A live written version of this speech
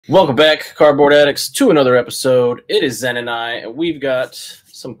Welcome back, Cardboard Addicts, to another episode. It is Zen and I, and we've got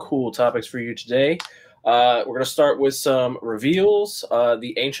some cool topics for you today. We're going to start with some reveals.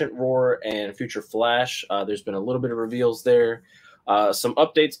 The Ancient Roar and Future Flash. There's been a little bit of reveals there. Some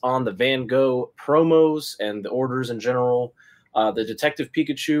updates on the Van Gogh promos and the orders in general. The Detective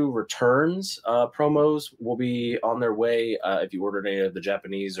Pikachu Returns promos will be on their way if you ordered any of the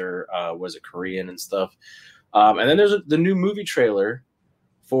Japanese or was it Korean and stuff. And then there's the new movie trailer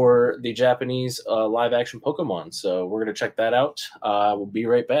for the Japanese live action Pokemon. So we're going to check that out. We'll be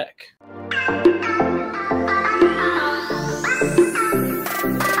right back.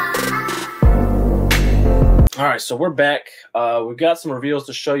 All right, so we're back. We've got some reveals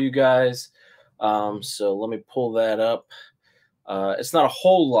to show you guys. So let me pull that up. It's not a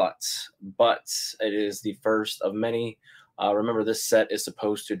whole lot, but it is the first of many. Remember, this set is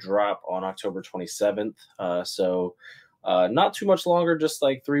supposed to drop on October 27th. So not too much longer, just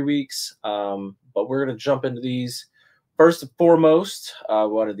like 3 weeks. But we're going to jump into these. First and foremost,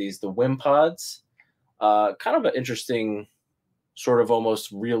 what are these? The Wimpods. Kind of an interesting, sort of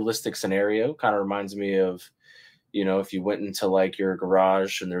almost realistic scenario. Kind of reminds me of, you know, if you went into like your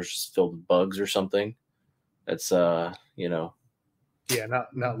garage and there's just filled with bugs or something. That's, you know. Yeah,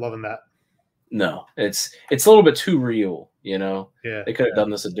 not loving that. No, it's a little bit too real, you know. Yeah, they could have done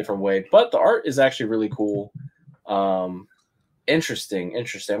this a different way, but the art is actually really cool. Interesting.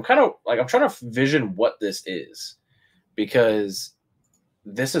 I'm kind of like, I'm trying to vision what this is, because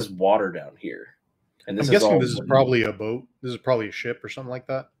this is water down here, and I'm guessing this is probably a boat. This is probably a ship or something like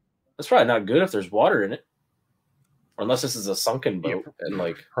that. That's probably not good if there's water in it, unless this is a sunken boat. Yeah, and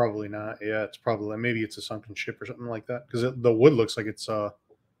like, probably not. Yeah, it's probably, maybe it's a sunken ship or something like that, because the wood looks like it's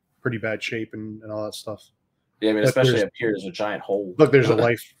pretty bad shape and all that stuff. Yeah, I mean, especially up here, there's a giant hole. Look, there's a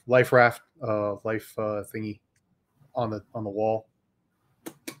life raft, thingy on the wall.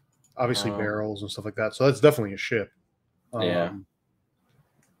 Obviously barrels and stuff like that. So that's definitely a ship. Yeah.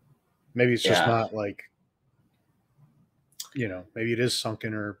 Maybe it's just not like, you know, maybe it is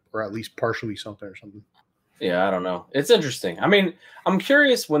sunken or at least partially sunken or something. Yeah, I don't know. It's interesting. I mean, I'm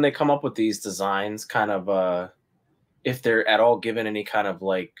curious when they come up with these designs, kind of if they're at all given any kind of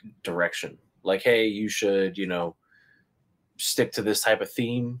like direction. Like, hey, you should, you know, stick to this type of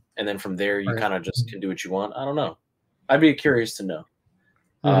theme, and then from there you kind of just can do what you want. I don't know. I'd be curious to know.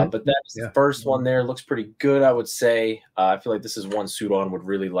 But that's the first one there. Looks pretty good, I would say. I feel like this is one Sudon would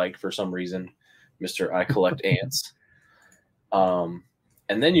really like for some reason, Mr. I Collect Ants. And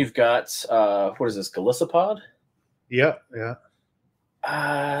then you've got, what is this, Golisopod? Yeah.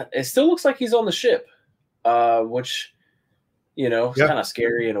 It still looks like he's on the ship, which, you know, is kind of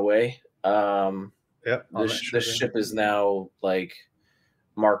scary in a way. This ship is now, like,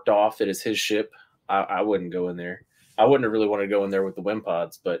 marked off. It is his ship. I wouldn't go in there. I wouldn't have really wanted to go in there with the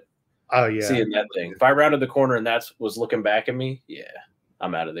Wimpods, but seeing that thing. If I rounded the corner and that was looking back at me, yeah,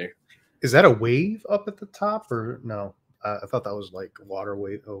 I'm out of there. Is that a wave up at the top or no? I thought that was like water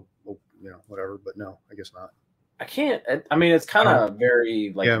wave. Oh, you know, whatever. But no, I guess not. I can't. I mean, it's kind of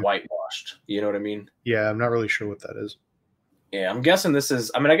very like whitewashed. You know what I mean? Yeah, I'm not really sure what that is. Yeah, I'm guessing this is.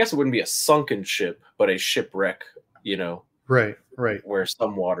 I mean, I guess it wouldn't be a sunken ship, but a shipwreck. You know? Right. Where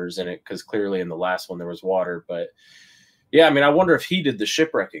some water's in it, because clearly in the last one there was water. But yeah, I mean, I wonder if he did the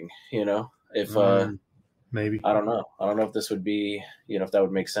shipwrecking. You know, if maybe. I don't know. I don't know if this would be, you know, if that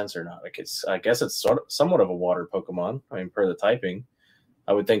would make sense or not. Like, I guess it's somewhat of a water Pokemon. I mean, per the typing,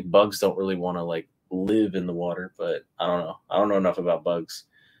 I would think bugs don't really want to like live in the water, but I don't know. I don't know enough about bugs.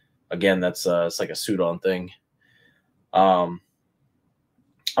 Again, that's it's like a Sudon thing. I'm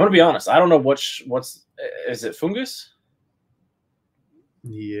gonna be honest. I don't know what's is it Fungus?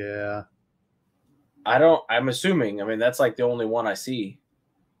 Yeah. I'm assuming. I mean, that's like the only one I see.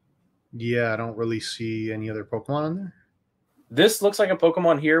 Yeah, I don't really see any other Pokemon in there. This looks like a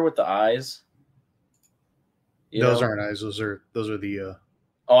Pokemon here with the eyes. Those aren't eyes. Those are the.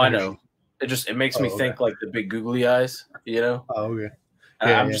 Oh, I know. It makes me think like the big googly eyes. You know. Oh, okay.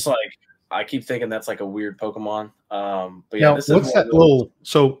 I'm just like, I keep thinking that's like a weird Pokemon. But yeah, now, what's that little?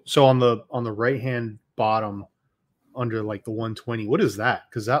 So on the right hand bottom, under like the 120. What is that?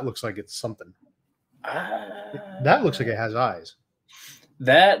 Because that looks like it's something. That looks like it has eyes.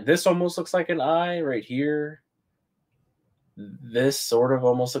 This almost looks like an eye right here. This sort of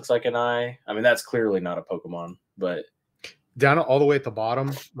almost looks like an eye. I mean, that's clearly not a Pokemon, but down all the way at the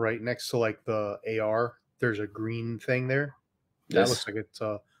bottom, right next to like the AR, there's a green thing there. That looks like it's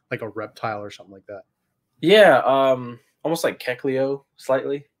like a reptile or something like that. Yeah, almost like Kecleon,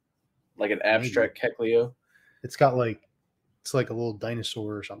 slightly, like an abstract Kecleon. It's like a little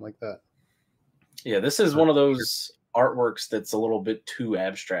dinosaur or something like that. Yeah, this is one of those artworks that's a little bit too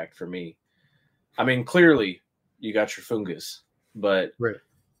abstract for me. I mean, clearly you got your Fungus, but Right.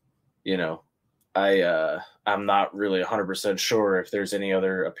 you know, I'm not really 100% sure if there's any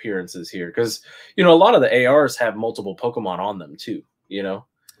other appearances here because a lot of the ARs have multiple Pokemon on them too.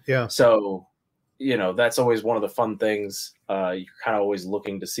 Yeah. So that's always one of the fun things. You're kind of always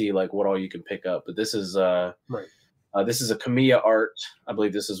looking to see like what all you can pick up. But this is Right. This is a Kamiya art. I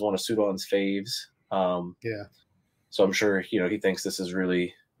believe this is one of Sudon's faves. Yeah. So I'm sure he thinks this is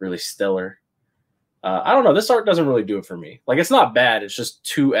really really stellar. I don't know. This art doesn't really do it for me. Like it's not bad. It's just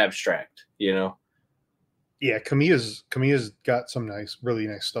too abstract. Yeah, Kamiya's got some really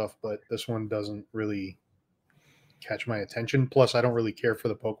nice stuff, but this one doesn't really catch my attention. Plus, I don't really care for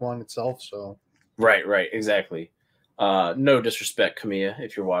the Pokemon itself, so Right, exactly. No disrespect, Kamiya,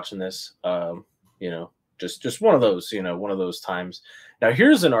 if you're watching this. Just one of those, one of those times. Now,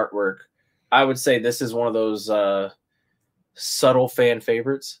 here's an artwork. I would say this is one of those subtle fan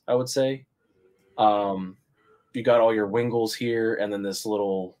favorites. I would say. You got all your Wingles here, and then this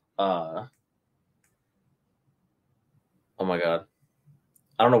little. Oh my god,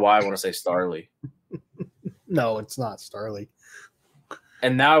 I don't know why I want to say Starly. No, it's not Starly.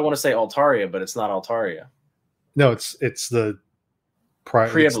 And now I want to say Altaria, but it's not Altaria. No, it's the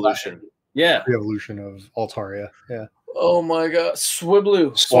pre-evolution. Yeah, pre-evolution of Altaria. Yeah. Oh my god,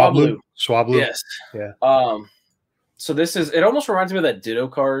 Swablu. Yes. Yeah. So this is. It almost reminds me of that Ditto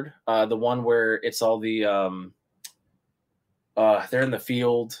card, the one where it's all the they're in the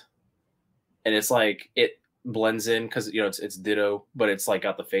field, and it's like it blends in because it's Ditto, but it's like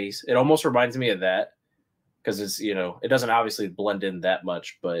got the face. It almost reminds me of that because it's it doesn't obviously blend in that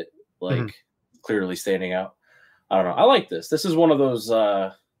much, but like clearly standing out. I don't know. I like this. This is one of those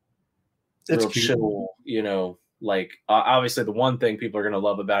real chill, like obviously the one thing people are gonna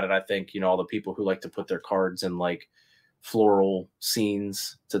love about it, I think, all the people who like to put their cards in like floral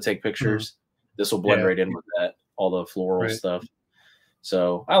scenes to take pictures. This will blend right in with that, all the floral stuff.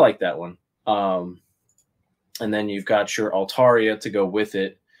 So I like that one. And then you've got your Altaria to go with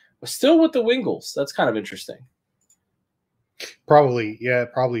it, but still with the Wingles. That's kind of interesting. Probably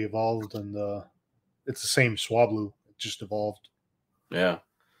evolved, and it's the same Swablu, it just evolved. Yeah,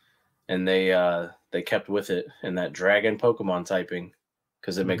 and they kept with it in that dragon Pokemon typing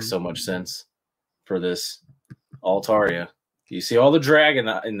because it makes so much sense for this Altaria. You see all the dragon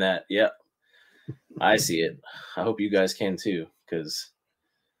in that? Yep, I see it. I hope you guys can too, because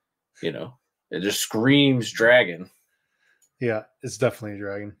it just screams dragon. Yeah, it's definitely a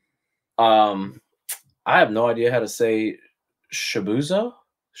dragon. I have no idea how to say Shabuzo.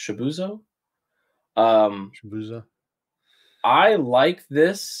 Shabuzo. I like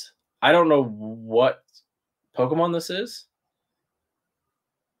this. I don't know what Pokemon this is.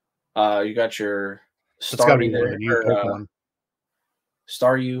 You got your Staryu there. Pokemon.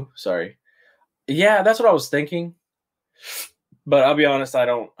 Staryu, sorry. Yeah, that's what I was thinking. But I'll be honest, I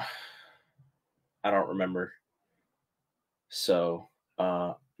don't remember. So,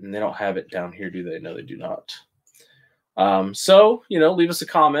 and they don't have it down here, do they? No, they do not. So, leave us a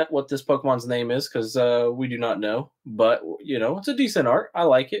comment what this Pokemon's name is, because we do not know. But, it's a decent art. I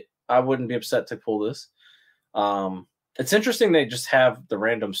like it. I wouldn't be upset to pull this. It's interesting they just have the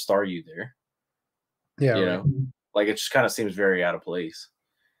random Staryu there. Yeah. Like it just kind of seems very out of place.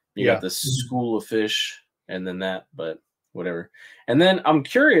 You got this school of fish and then that, but whatever. And then I'm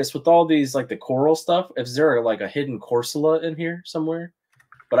curious with all these, like the coral stuff, if there like a hidden Corsola in here somewhere,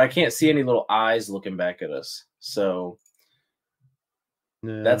 but I can't see any little eyes looking back at us. So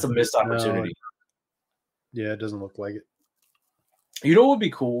that's a missed opportunity. Yeah, it doesn't look like it. You know what would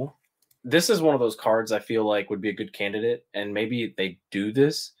be cool? This is one of those cards I feel like would be a good candidate, and maybe they do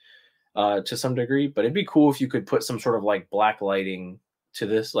this to some degree, but it'd be cool if you could put some sort of like black lighting to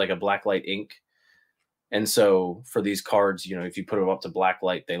this, like a black light ink. And so for these cards, if you put them up to black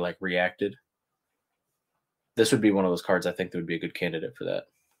light, they like reacted. This would be one of those cards I think that would be a good candidate for that.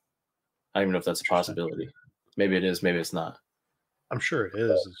 I don't even know if that's a possibility. Maybe it is, maybe it's not. I'm sure it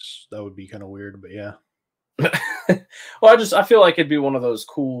is. That would be kind of weird, but yeah. Well, I feel like it'd be one of those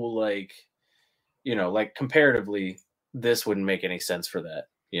cool, like, like comparatively, this wouldn't make any sense for that,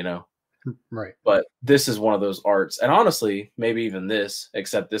 Right. But this is one of those arts. And honestly, maybe even this,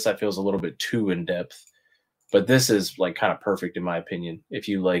 except this I feel is a little bit too in depth. But this is like kind of perfect in my opinion. If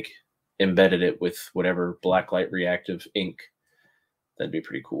you like embedded it with whatever blacklight reactive ink, that'd be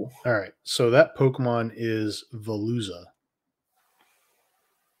pretty cool. All right. So that Pokemon is Veluza.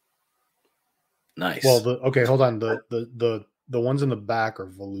 Nice. Well, hold on. The ones in the back are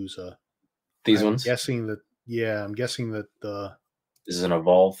Veluza. These ones? I'm guessing that the Is it an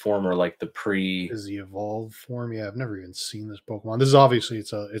evolved form or like the pre? Is the evolved form? Yeah, I've never even seen this Pokemon. This is obviously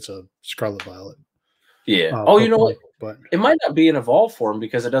it's a Scarlet Violet Yeah. Oh, you know what? Pokemon, but It might not be an evolved form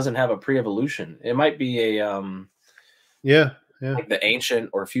because it doesn't have a pre-evolution. It might be a yeah, like the ancient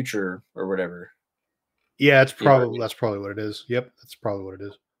or future or whatever. yeah. It's You know what I probably mean? that's probably what it is. Yep, that's probably what it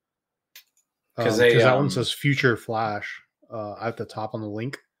is. Because Because they that one says Future Flash at the top on the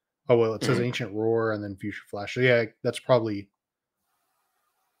link. Oh well, it says mhm. Ancient Roar and then Future Flash. So yeah, that's probably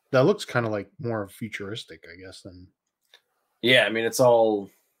that looks kind of like more futuristic, I guess. Than Yeah, I mean it's all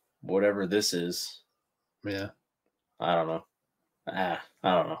whatever this is. yeah, I don't know. I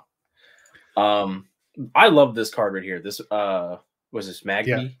don't know. I love this card right here. This was this yeah,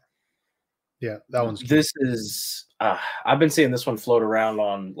 Magby? yeah. That one's cute. This is I've been seeing this one float around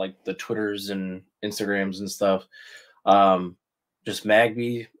on like the Twitters and Instagrams and stuff. Um just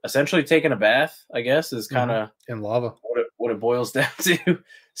Magby essentially taking a bath, I guess, is kind of In lava. what it boils down to. Yeah,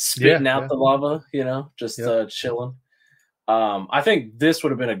 Spitting out yeah, the lava, just yep. chilling. I think this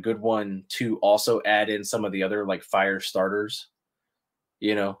would have been a good one to also add in some of the other like fire starters,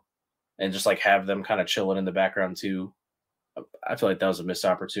 you know, and just like have them kind of chilling in the background too. I feel like that was a missed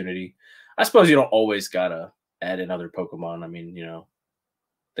opportunity. I suppose you don't always gotta add in other Pokemon. I mean,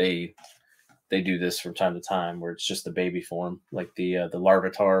 they they do this from time to time where it's just the baby form, like the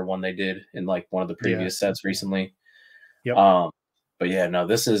Larvitar one they did in like one of the Yeah. previous sets recently. Yep. But yeah, no,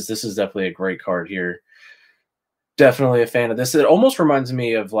 this is definitely a great card here. Definitely a fan of this. It almost reminds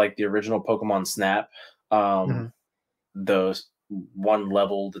me of like the original Pokemon Snap. hmm The one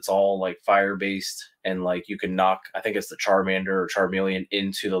level that's all like fire based, and like you can knock, I think it's the Charmander or Charmeleon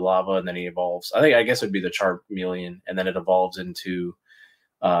into the lava, and then he evolves. I guess it would be the Charmeleon, and then it evolves into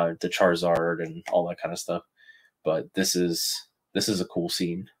the Charizard and all that kind of stuff. But this is a cool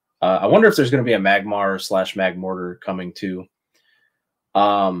scene. I wonder if there's going to be a Magmar slash Magmortar coming too.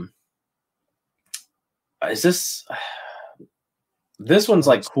 Um, is this one's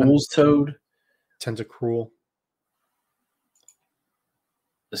like Cool's Toad? Tentacruel.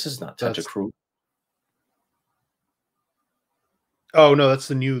 This is not That's Tentacruel. oh no, that's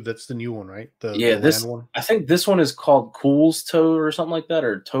the new one, right? The Yeah, land this one, I think this one is called Cool's Toad or something like that,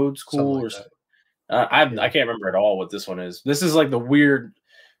 or Toad's something Cool, like or that. I Yeah, can't remember at all what this one is. This is like the weird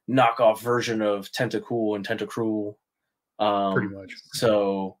knockoff version of Tentacool and Tentacruel. pretty much.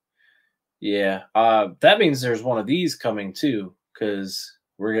 So yeah, that means there's one of these coming too, because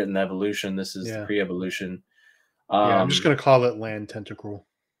we're getting evolution. This is the Yeah, pre-evolution. yeah. I'm just Um, gonna call it land tentacruel.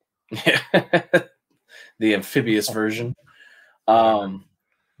 the amphibious version. Whatever.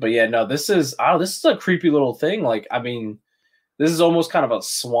 But yeah, no, this is a creepy little thing. Like, I mean, this is almost kind of a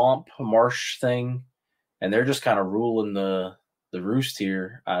swamp marsh thing, and they're just kind of ruling the roost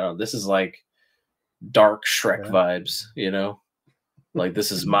here. I don't know. This is like dark Shrek Yeah. vibes. Like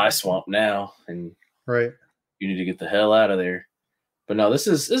this is my swamp now, and Right. you need to get the hell out of there. But no, this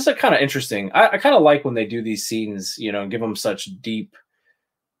is a kind of interesting. I kind of like when they do these scenes, and give them such deep,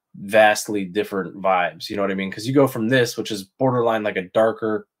 vastly different vibes. You know what I mean? Because you go from this, which is borderline like a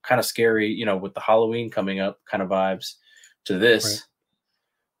darker, kind of scary, with the Halloween coming up kind of vibes, to Right. this,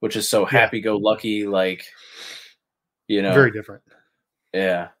 which is so Yeah. happy-go-lucky, like Very different.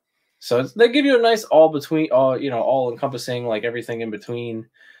 yeah. So they give you a nice all between, all encompassing, like everything in between.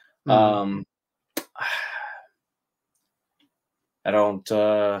 hmm Um, I don't,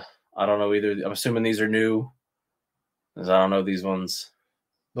 I don't know either. I'm assuming these are new, because I don't know these ones.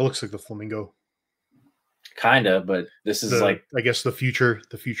 It looks like the flamingo. Kinda, but this is The like I guess the future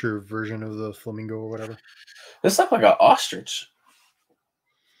version of the flamingo or whatever. this looks like an ostrich,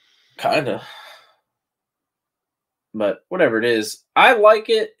 kinda. But whatever it is, I like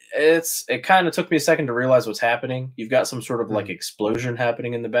it. It kind of took me a second to realize what's happening. You've got some sort of like Mm. explosion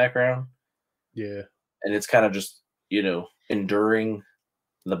happening in the background, Yeah. and it's kind of just enduring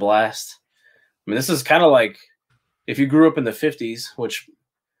the blast. I mean, this is kind of like if you grew up in the '50s, which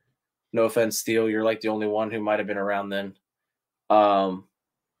no offense, Steele, you're like the only one who might have been around then. Um,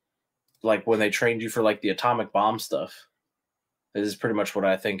 like when they trained you for like the atomic bomb stuff. This is pretty much what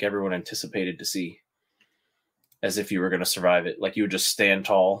I think everyone anticipated to see, as if you were going to survive it. Like you would just stand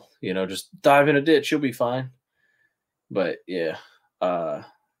tall, just dive in a ditch, you'll be fine. But yeah, I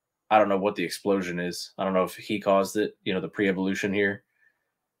don't know what the explosion is. I don't know if he caused it. The pre-evolution here.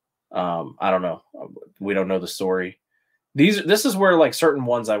 I don't know. We don't know the story. This is where like certain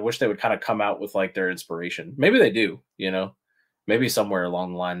ones I wish they would kind of come out with like their inspiration. Maybe they do. Maybe somewhere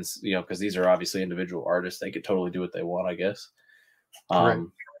along the lines, because these are obviously individual artists. They could totally do what they want, I guess. Right.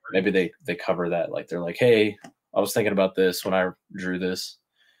 Maybe they cover that. Like they're like, hey, I was thinking about this when I drew this,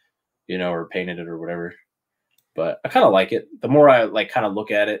 or painted it or whatever. but I kind of like it. The more I like kind of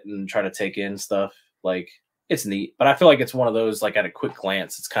look at it and try to take in stuff, like it's neat. But I feel like it's one of those like at a quick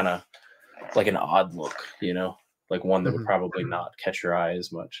glance, it's kind of like an odd look, you know, like one that would probably not catch your eye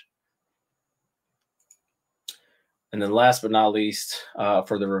as much. And then last but not least,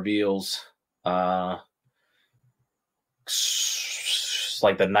 for the reveals, like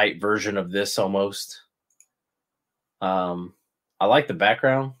the night version of this almost. I like the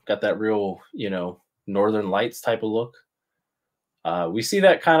background, got that real, you know, Northern Lights type of look. We see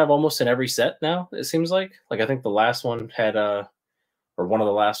that kind of almost in every set now, it seems like. Like I think the last one had or one of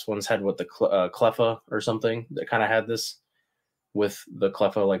the last ones had what the Cleffa or something that kind of had this with the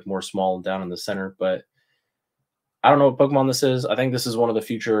Cleffa like more small down in the center, but I don't know what Pokemon this is. I think this is one of the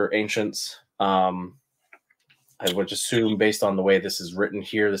future ancients. I would assume based on the way this is written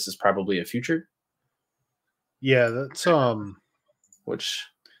here, this is probably a future. Yeah, that's which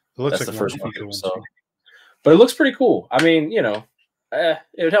it looks that's like the first one. one. So. But it looks pretty cool. I mean, you know, it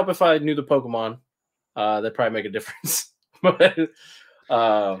would help if I knew the Pokemon. That'd probably make a difference. But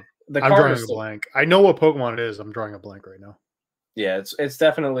I'm drawing a blank. I know what Pokemon it is. I'm drawing a blank right now. Yeah, it's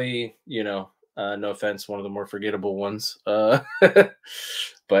definitely, you know, no offense, one of the more forgettable ones. But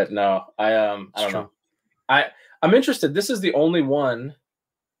no, I don't know. I'm interested. This is the only one.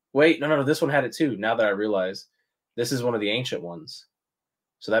 Wait, no, this one had it too. Now that I realize, this is one of the ancient ones,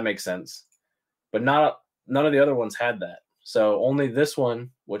 so that makes sense. But none of the other ones had that. So only this one,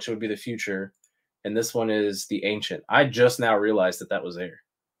 which would be the future, and this one is the ancient. I just now realized that was there.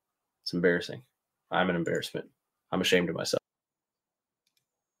 It's embarrassing. I'm an embarrassment. I'm ashamed of myself.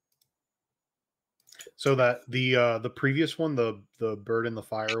 So that the previous one, the bird in the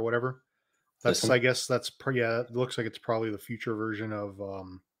fire or whatever, that's I guess that's yeah. It looks like it's probably the future version of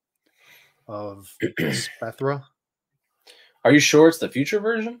Spethra. Are you sure it's the future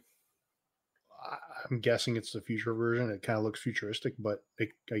version? I'm guessing it's the future version. It kind of looks futuristic, but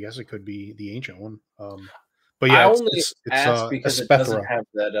I guess it could be the ancient one. But yeah, I only asked because it doesn't have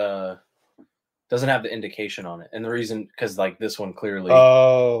that. Doesn't have the indication on it, and the reason because like this one clearly.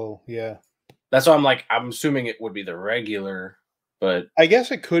 Oh yeah, that's why I'm like I'm assuming it would be the regular, but I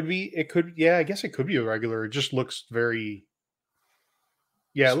guess it could be. It could yeah. I guess it could be a regular. It just looks very.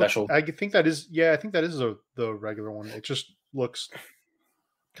 Yeah, special. I think that is. Yeah, I think that is the regular one. It just looks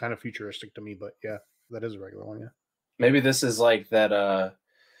kind of futuristic to me, but yeah, that is a regular one. Yeah. Maybe this is like that.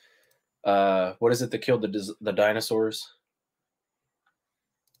 What is it that killed the dinosaurs?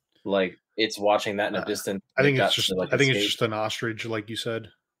 Like it's watching that in a distance. I think it's just. I think it's just an ostrich, like you said.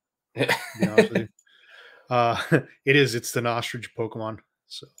 To be honest with you. It's an ostrich Pokemon.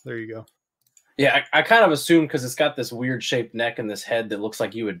 So there you go. Yeah, I kind of assumed because it's got this weird shaped neck and this head that looks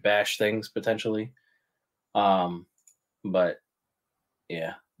like you would bash things potentially. But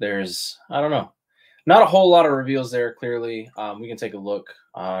yeah, there's I don't know, not a whole lot of reveals there. Clearly, we can take a look.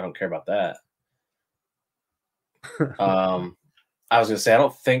 I don't care about that. I was gonna say I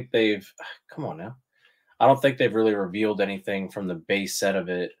don't think they've. Come on now. I don't think they've really revealed anything from the base set of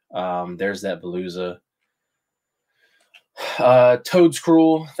it. There's that Veluza.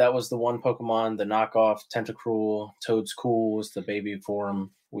 Toedscruel, that was the one Pokemon, the knockoff Tentacruel. Toedscool was the baby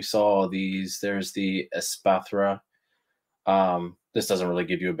form. We saw these. There's the Espathra. This doesn't really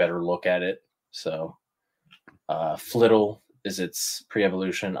give you a better look at it. So, Flittle is its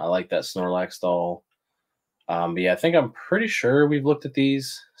pre-evolution. I like that Snorlax doll. But yeah, I think I'm pretty sure we've looked at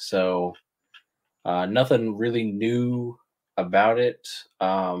these. So, nothing really new about it.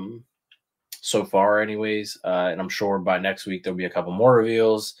 So far anyways, and I'm sure by next week there'll be a couple more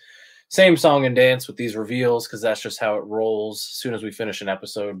reveals. Same song and dance with these reveals because that's just how it rolls. As soon as we finish an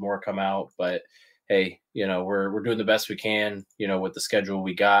episode, more come out. But hey, you know we're doing the best we can, you know, with the schedule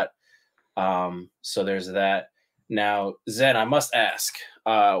we got. So there's that. Now, Zen, I must ask,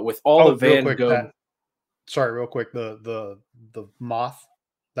 with all the Van Gogh. Real quick, the moth,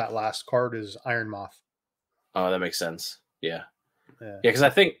 that last card is Iron Moth. Oh, that makes sense. Yeah. Yeah, because I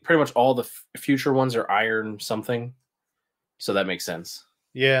think pretty much all the future ones are iron something, so that makes sense.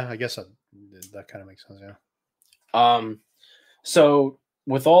 Yeah, I guess that kind of makes sense. Yeah. So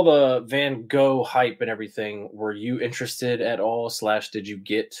with all the Van Gogh hype and everything, were you interested at all? / did you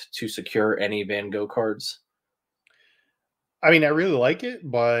get to secure any Van Gogh cards? I mean, I really like it,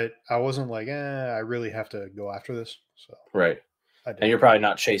 but I wasn't like, I really have to go after this. So right, and you're probably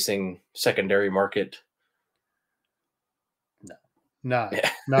not chasing secondary market. Not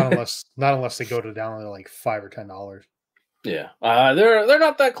unless they go to down to like $5 or $10. Yeah, they're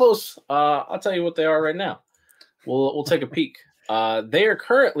not that close. I'll tell you what they are right now. We'll take a peek. They are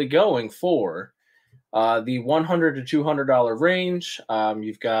currently going for the $100 to $200 range.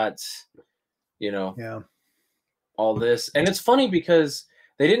 You've got, you know, all this. And it's funny because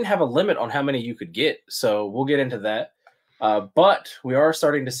they didn't have a limit on how many you could get. So we'll get into that. But we are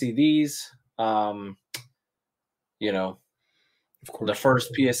starting to see these, you know, of course, the first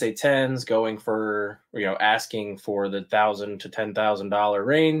PSA 10s going for, asking for the $1,000 to $10,000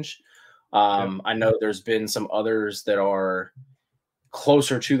 range. I know there's been some others that are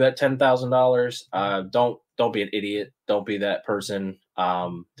closer to that $10,000. Don't be an idiot. Don't be that person.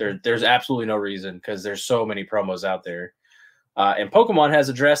 There's absolutely no reason because there's so many promos out there. And Pokemon has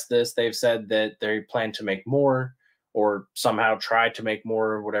addressed this. They've said that they plan to make more or somehow try to make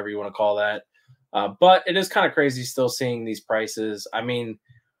more, whatever you want to call that. But it is kind of crazy still seeing these prices. I mean,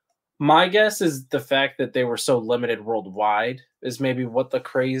 my guess is the fact that they were so limited worldwide is maybe what the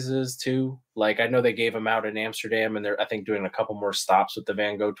craze is too. Like, I know they gave them out in Amsterdam and they're, I think, doing a couple more stops with the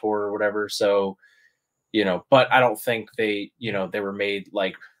Van Gogh tour or whatever. So, but I don't think they were made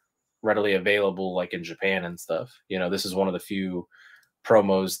like readily available like in Japan and stuff. This is one of the few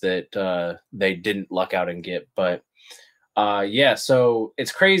promos that they didn't luck out and get. But so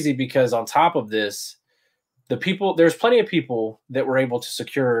it's crazy because on top of this, there's plenty of people that were able to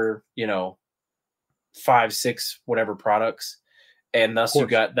secure, 5, 6, whatever products. And thus you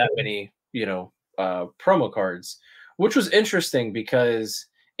got that many, promo cards, which was interesting because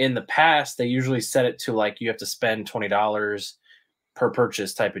in the past, they usually set it to like, you have to spend $20 per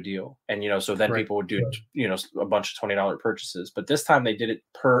purchase type of deal. And, so then people would do, a bunch of $20 purchases, but this time they did it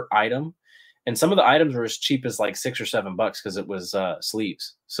per item. And some of the items were as cheap as like $6 or $7 because it was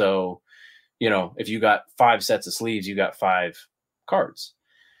sleeves. So, if you got 5 sets of sleeves, you got 5 cards.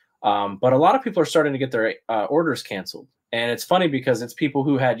 But a lot of people are starting to get their orders canceled. And it's funny because it's people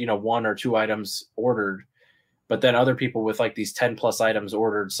who had, 1 or 2 items ordered, but then other people with like these 10 plus items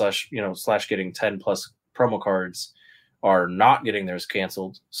ordered slash getting 10 plus promo cards are not getting theirs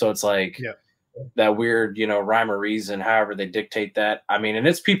canceled. So it's like that weird, rhyme or reason, however they dictate that. I mean, and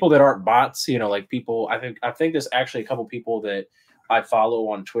it's people that aren't bots, like people, I think there's actually a couple people that I follow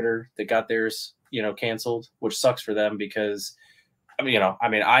on Twitter that got theirs, canceled, which sucks for them because I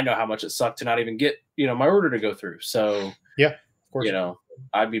know how much it sucked to not even get, my order to go through. So yeah, of course,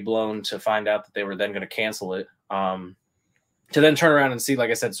 I'd be blown to find out that they were then going to cancel it. To then turn around and see, like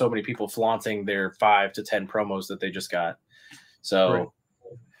I said, so many people flaunting their 5 to 10 promos that they just got. So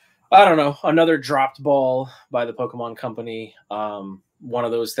I don't know, another dropped ball by the Pokemon Company. One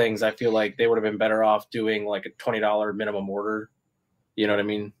of those things I feel like they would have been better off doing like a $20 minimum order. You know what I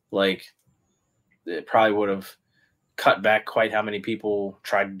mean? Like it probably would have cut back quite how many people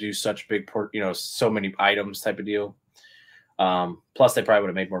tried to do such big, so many items type of deal. Plus they probably would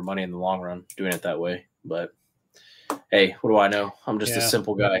have made more money in the long run doing it that way. But hey, what do I know? I'm just a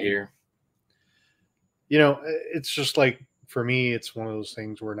simple guy here. It's just like, for me, it's one of those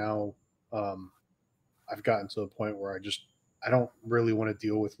things where now I've gotten to the point where I don't really want to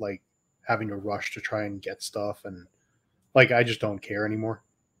deal with like having to rush to try and get stuff. And like, I just don't care anymore.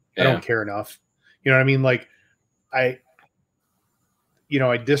 I don't care enough. You know what I mean? Like I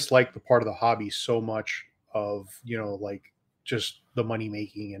dislike the part of the hobby so much of, like just the money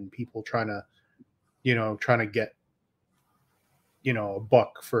making and people trying to get, a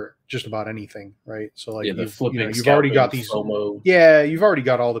buck for just about anything. Right. So like, you've already got these, you've already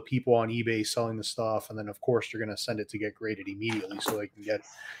got all the people on eBay selling the stuff. And then of course they're going to send it to get graded immediately so they can get,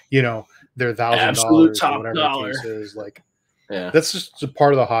 their $1,000 or whatever the case is. Like, that's just a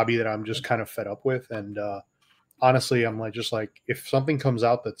part of the hobby that I'm just kind of fed up with. And, honestly, I'm like, if something comes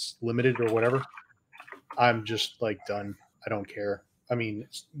out that's limited or whatever, I'm just like done. I don't care. I mean,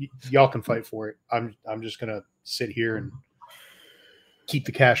 y'all can fight for it. I'm just going to sit here and keep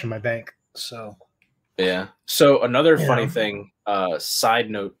the cash in my bank. So, yeah. So another funny thing, side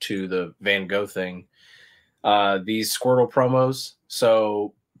note to the Van Gogh thing, these Squirtle promos.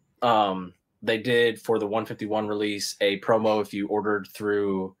 So, they did for the 151 release a promo if you ordered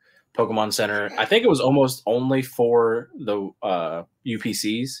through Pokemon Center. I think it was almost only for the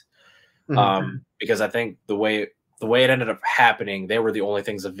UPCs, because I think the way it ended up happening, they were the only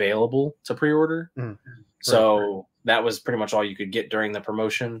things available to pre-order. So that was pretty much all you could get during the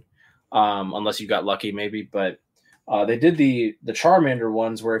promotion, unless you got lucky maybe. But they did the Charmander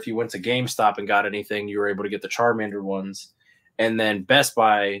ones where if you went to GameStop and got anything, you were able to get the Charmander ones. And then Best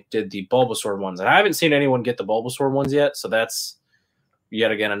Buy did the Bulbasaur ones. And I haven't seen anyone get the Bulbasaur ones yet, so that's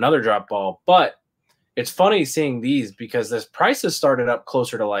yet again another drop ball. But it's funny seeing these because this prices started up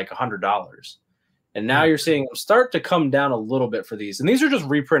closer to like $100, and now you're seeing them start to come down a little bit for these. And these are just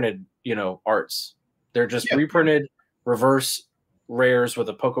reprinted, arts. They're just reprinted reverse rares with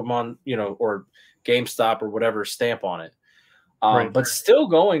a Pokemon, or GameStop or whatever stamp on it. But still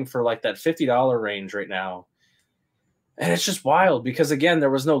going for like that $50 range right now. And it's just wild because, again,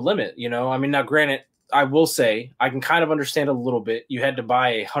 there was no limit, you know? I mean, now granted, I will say I can kind of understand a little bit. You had to buy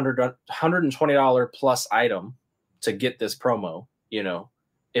a $120 plus item to get this promo, you know,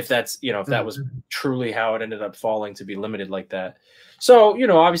 if that's, you know, if that was truly how it ended up falling to be limited like that. So, you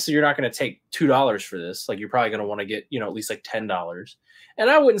know, obviously you're not going to take $2 for this. Like, you're probably going to want to get, you know, at least like $10. And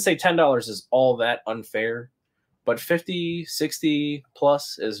I wouldn't say $10 is all that unfair, but 50, 60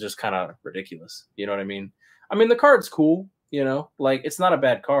 plus is just kind of ridiculous. You know what I mean? I mean, the card's cool, you know, like it's not a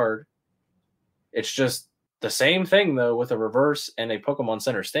bad card. It's just the same thing though with a reverse and a Pokemon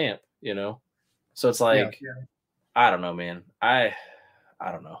Center stamp, you know. So it's like, I don't know, man. I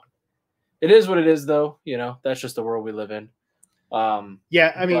don't know. It is what it is, though. You know, that's just the world we live in.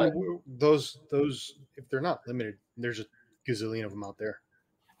 Yeah, I mean, those if they're not limited, there's a gazillion of them out there.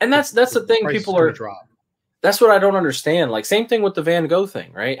 And that's the thing. People are drop. That's what I don't understand. Like, same thing with the Van Gogh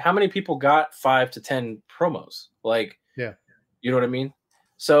thing, right? How many people got 5 to 10 promos? Like, yeah, you know what I mean?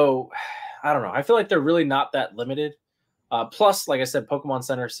 So, I don't know. I feel like they're really not that limited. Plus, like I said, Pokemon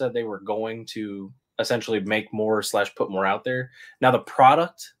Center said they were going to essentially make more / put more out there. Now, the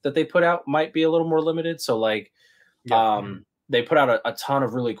product that they put out might be a little more limited. So, like, they put out a ton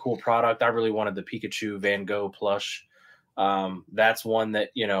of really cool product. I really wanted the Pikachu Van Gogh plush. That's one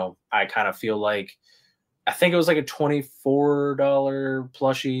that, you know, I kind of feel like, I think it was like a $24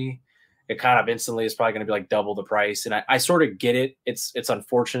 plushie. It kind of instantly is probably going to be like double the price. And I sort of get it. It's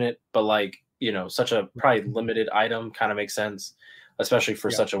unfortunate, but like, you know, such a probably limited item kind of makes sense, especially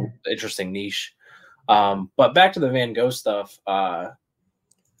for such an interesting niche. But back to the Van Gogh stuff,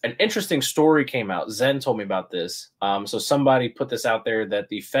 an interesting story came out. Zen told me about this. So somebody put this out there that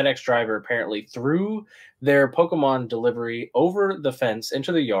the FedEx driver apparently threw their Pokemon delivery over the fence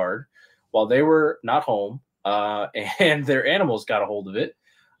into the yard while they were not home, and their animals got a hold of it.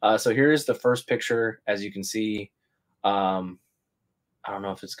 So here's the first picture. As you can see, I don't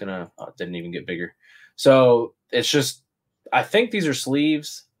know if it's gonna, it didn't even get bigger. So it's just, I think these are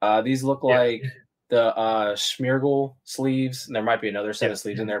sleeves. These look like the Smeargle sleeves, and there might be another set of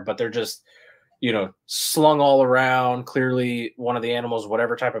sleeves in there, but they're just, you know, slung all around. Clearly one of the animals,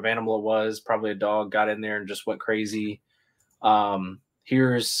 whatever type of animal it was, probably a dog, got in there and just went crazy.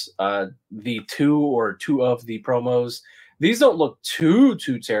 Here's the two of the promos. These don't look too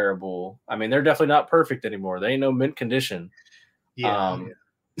terrible. I mean, they're definitely not perfect anymore. They ain't no mint condition.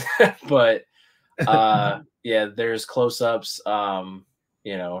 But yeah, there's close-ups.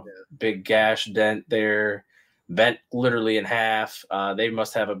 You know, big gash dent there, bent literally in half. They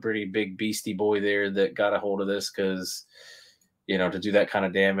must have a pretty big beastie boy there that got a hold of this, because, you know, to do that kind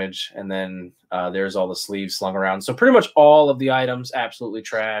of damage. And then there's all the sleeves slung around. So pretty much all of the items absolutely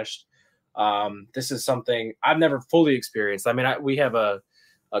trashed. This is something I've never fully experienced. I mean, we have a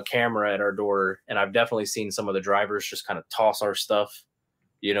camera at our door, and I've definitely seen some of the drivers just kind of toss our stuff,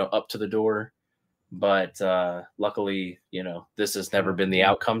 you know, up to the door. But luckily, you know, this has never been the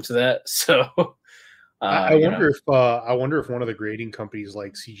outcome to that. So I wonder if one of the grading companies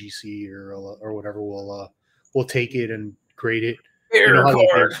like CGC or whatever will take it and grade it.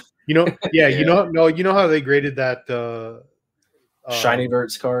 You know how they graded that Shiny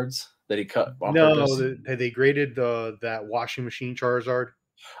Verts cards that he cut. They graded that washing machine Charizard.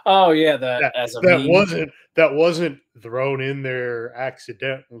 Oh yeah, that wasn't thrown in there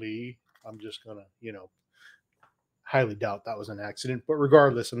accidentally. I'm just gonna, you know, highly doubt that was an accident. But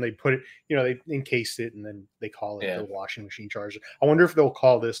regardless, and they put it, you know, they encased it and then they call it the washing machine Charizard. I wonder if they'll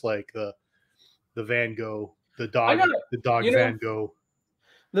call this like the Van Gogh, the dog Van Gogh.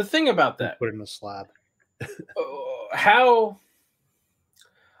 The thing about that, put it in the slab. How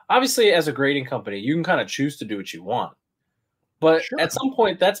obviously, as a grading company, you can kind of choose to do what you want, but at some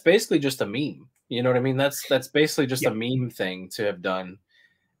point, that's basically just a meme. You know what I mean? That's basically just a meme thing to have done.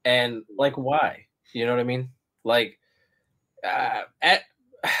 And like, why? You know what I mean? Like,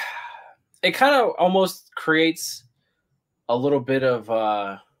 it kind of almost creates a little bit of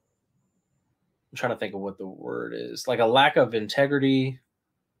I'm trying to think of what the word is, like a lack of integrity,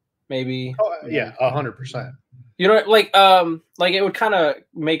 maybe. 100%. You know, like it would kind of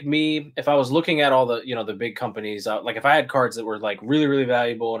make me, if I was looking at all the, you know, the big companies, like if I had cards that were like really, really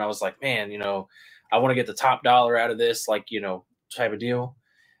valuable, and I was like, man, you know, I want to get the top dollar out of this, like, you know, type of deal.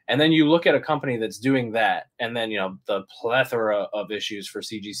 And then you look at a company that's doing that, and then, you know, the plethora of issues for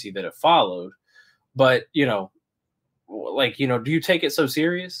CGC that have followed. But, you know, like, you know, do you take it so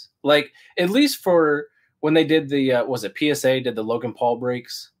serious? Like, at least for when they did the, was it PSA, did the Logan Paul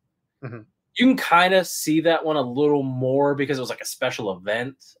breaks? Mm-hmm. You can kind of see that one a little more because it was like a special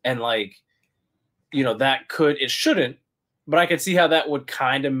event. And like, you know, it shouldn't, but I could see how that would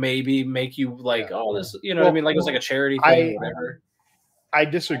kind of maybe make you like, Yeah. oh, this, you know what I mean? Like it was like a charity thing, whatever. I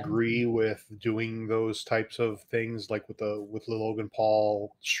disagree with doing those types of things like with the Logan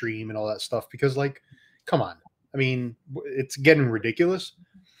Paul stream and all that stuff because like, come on. I mean, it's getting ridiculous.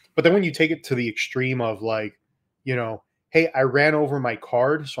 But then when you take it to the extreme of like, you know, hey, I ran over my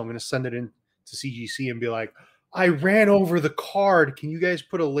card, so I'm going to send it in to CGC and be like, I ran over the card. Can you guys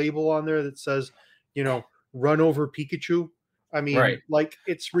put a label on there that says, you know, run over Pikachu? I mean, Right. like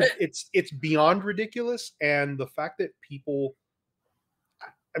it's beyond ridiculous, and the fact that people,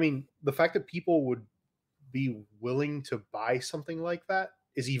 I mean, the fact that people would be willing to buy something like that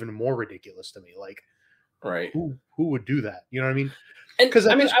is even more ridiculous to me. Like, right. who would do that? You know what I mean? And Because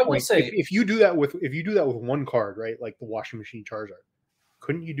I at mean, this I will point, say, if you do that with one card, right, like the washing machine Charizard,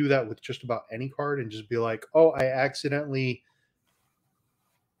 couldn't you do that with just about any card and just be like, oh, I accidentally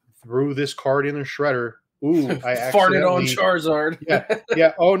threw this card in the shredder. Ooh, I farted on accidentally Charizard.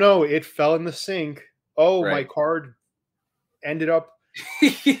 yeah. Oh no, it fell in the sink. Oh, my Right. card ended up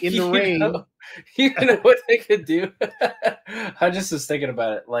in the rain. You know what they could do? I just was thinking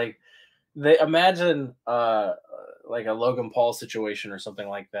about it. Like they imagine like a Logan Paul situation or something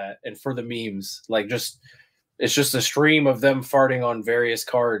like that. And for the memes, like it's just a stream of them farting on various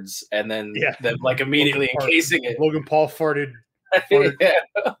cards and then them like immediately encasing it. Logan Paul farted. Yeah.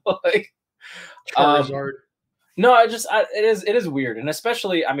 Like Charizard. No, it is weird. And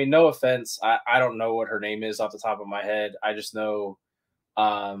especially, I mean, no offense. I don't know what her name is off the top of my head. I just know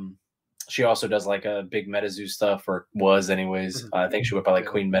she also does like a big MetaZoo stuff, or was anyways. I think she went by like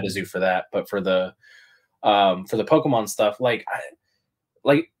Queen MetaZoo for that. But for the Pokemon stuff,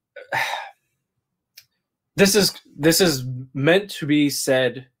 this is meant to be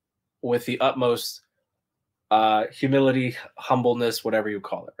said with the utmost humility, humbleness, whatever you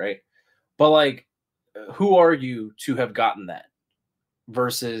call it, right? But like, who are you to have gotten that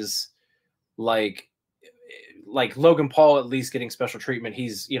versus like Logan Paul at least getting special treatment?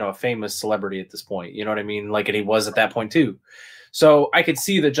 He's, you know, a famous celebrity at this point, you know what I mean? Like, and he was at that point too. So I could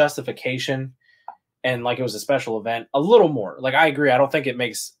see the justification, and like it was a special event a little more. Like, I agree. I don't think it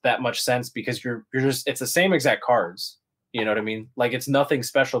makes that much sense because you're just, it's the same exact cards. You know what I mean? Like, it's nothing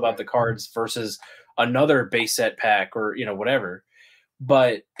special about the cards versus another base set pack or, you know, whatever.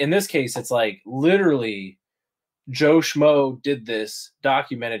 But in this case, it's like literally Joe Schmo did this,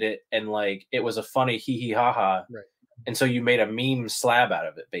 documented it, and like it was a funny hee hee ha ha. Right. And so you made a meme slab out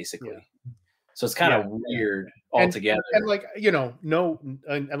of it, basically. Yeah. So it's kind of weird altogether. And like, you know, no,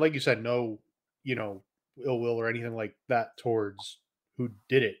 and like you said, no, you know, ill will or anything like that towards who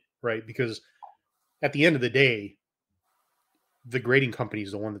did it, right? Because at the end of the day, the grading company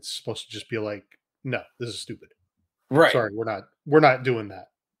is the one that's supposed to just be like, no, this is stupid. Right. Sorry, we're not doing that.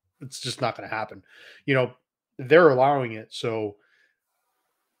 It's just not going to happen. You know, they're allowing it. So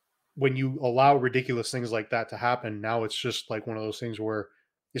when you allow ridiculous things like that to happen, now it's just like one of those things where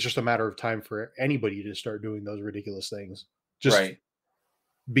it's just a matter of time for anybody to start doing those ridiculous things. Just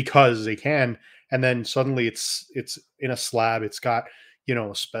because they can. And then suddenly it's in a slab. It's got, you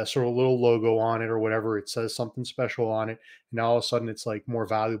know, a special little logo on it or whatever. It says something special on it. And now all of a sudden it's like more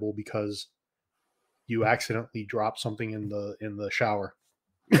valuable because you accidentally drop something in the shower.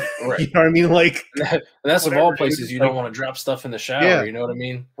 Right. You know what I mean? Like, that's of all places you don't want to drop stuff in the shower. Yeah. You know what I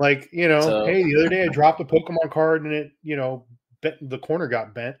mean? Like, you know, hey, the other day I dropped a Pokemon card and it, you know, the corner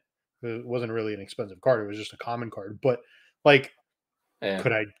got bent. It wasn't really an expensive card. It was just a common card. But like,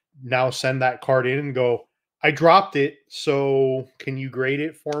 could I now send that card in and go, I dropped it, so can you grade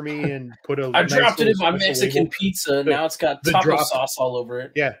it for me and put a I dropped it in my Mexican pizza. Now it's got taco sauce all over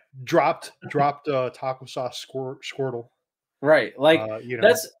it. Yeah, dropped taco sauce Squirtle. Right, like you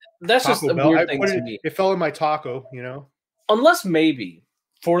know, that's just a weird thing to me. It fell in my taco, you know. Unless maybe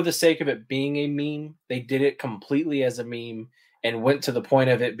for the sake of it being a meme, they did it completely as a meme and went to the point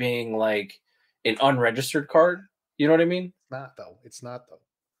of it being like an unregistered card. You know what I mean? It's not though.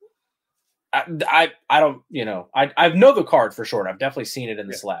 I don't, you know, I know the card for sure. I've definitely seen it in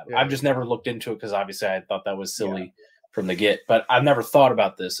the slab. I've just never looked into it because obviously I thought that was silly from the get, but I've never thought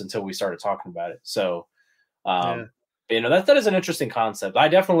about this until we started talking about it. So, you know, that is an interesting concept. I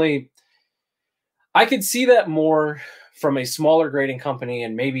could see that more from a smaller grading company,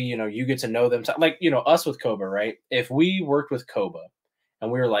 and maybe, you know, you get to know them, like, you know, us with Koba, right? If we worked with Koba and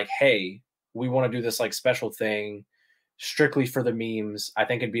we were like, hey, we want to do this like special thing strictly for the memes, I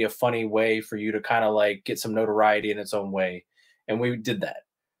think it'd be a funny way for you to kind of like get some notoriety in its own way. And we did that.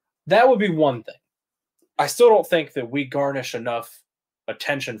 That would be one thing. I still don't think that we garnish enough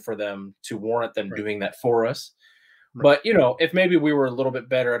attention for them to warrant them doing that for us. Right. But, if maybe we were a little bit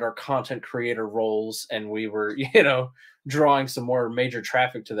better at our content creator roles and we were, drawing some more major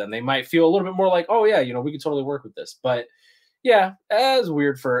traffic to them, they might feel a little bit more like, oh yeah, we could totally work with this. But yeah, as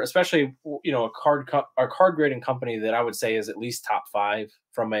weird for especially a card grading company that I would say is at least top 5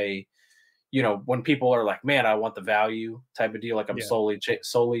 from a when people are like, man, I want the value type of deal, like I'm Yeah.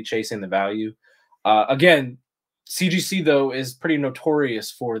 solely chasing the value. Again, CGC though is pretty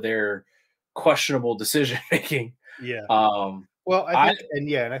notorious for their questionable decision making. Yeah. Um, Well, I I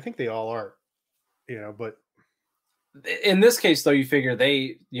think, and I think they all are, but in this case though, you figure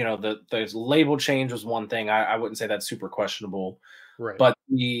they, the label change was one thing. I wouldn't say that's super questionable, right. but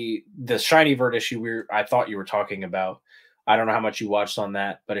the shiny vert issue I thought you were talking about. I don't know how much you watched on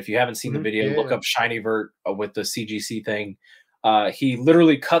that, but if you haven't seen the video, Yeah, look yeah. up shiny vert with the CGC thing. He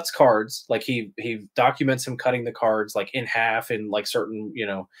literally cuts cards, like he documents him cutting the cards like in half and like certain,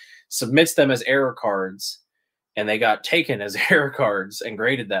 submits them as error cards, and they got taken as error cards and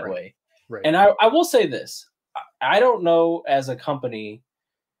graded that Right. way. Right. And I will say this, I don't know as a company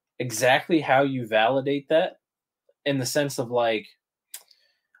exactly how you validate that, in the sense of like,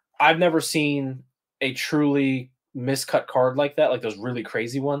 I've never seen a truly miscut card like that, like those really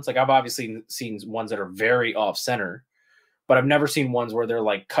crazy ones. Like I've obviously seen ones that are very off center, but I've never seen ones where they're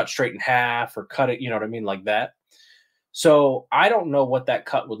like cut straight in half or cut it, you know what I mean, like that. So I don't know what that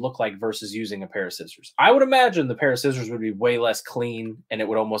cut would look like versus using a pair of scissors. I would imagine the pair of scissors would be way less clean and it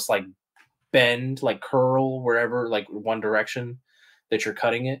would almost like bend, like curl wherever, like one direction that you're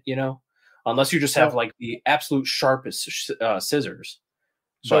cutting it, unless you just have Well, like the absolute sharpest scissors.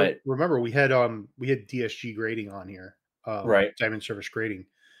 so But remember we had DSG grading on here, right, Diamond Service Grading,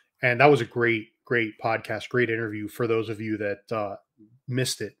 and that was a great podcast, great interview for those of you that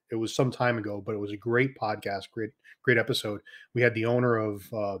missed it. It was some time ago, but it was a great podcast, great episode. We had the owner of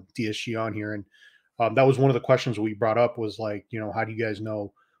DSG on here, and that was one of the questions we brought up was like, how do you guys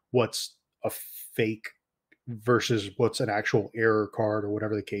know what's a fake versus what's an actual error card or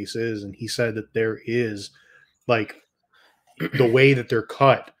whatever the case is? And he said that there is like the way that they're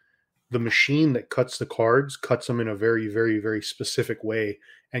cut, the machine that cuts the cards cuts them in a very, very, very specific way.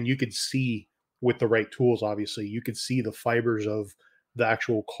 And you could see with the right tools, obviously, you could see the fibers of the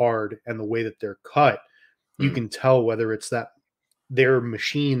actual card and the way that they're cut. You can tell whether it's their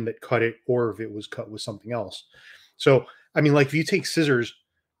machine that cut it or if it was cut with something else. So, I mean, like if you take scissors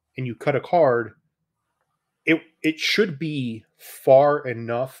and you cut a card, it should be far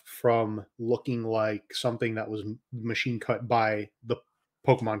enough from looking like something that was machine cut by the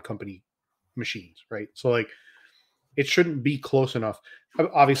Pokemon Company machines, right? So like it shouldn't be close enough.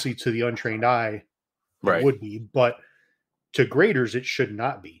 Obviously, to the untrained eye, it right. would be, but to graders, it should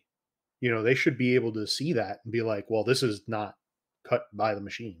not be. They should be able to see that and be like, well, this is not cut by the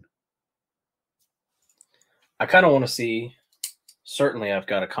machine. I kind of want to see. Certainly, I've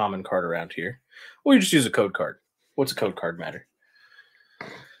got a common card around here. Well, you just use a code card. What's a code card matter?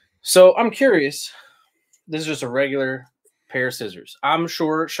 So I'm curious. This is just a regular pair of scissors. I'm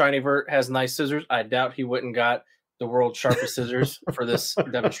sure Shiny Vert has nice scissors. I doubt he wouldn't got the world's sharpest scissors for this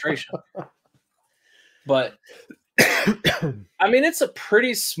demonstration. But I mean, it's a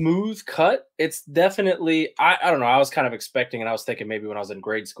pretty smooth cut. It's definitely, I don't know. I was kind of expecting, and I was thinking maybe when I was in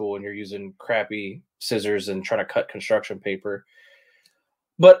grade school and you're using crappy scissors and trying to cut construction paper.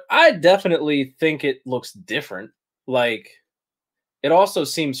 But I definitely think it looks different. Like, it also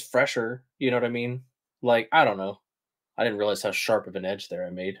seems fresher. You know what I mean? Like, I don't know. I didn't realize how sharp of an edge there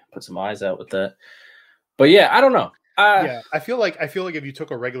I made. Put some eyes out with that. But yeah, I don't know. Yeah, I feel like if you took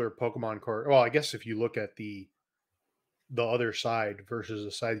a regular Pokemon card, well, I guess if you look at the other side versus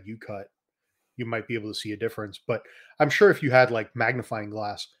the side that you cut, you might be able to see a difference. But I'm sure if you had like magnifying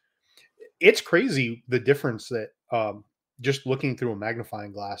glass, it's crazy the difference that just looking through a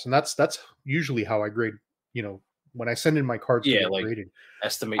magnifying glass, and that's usually how I grade. When I send in my cards to Yeah, get like graded,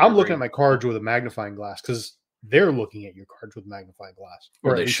 estimate. I'm looking at my cards with a magnifying glass because they're looking at your cards with magnifying glass,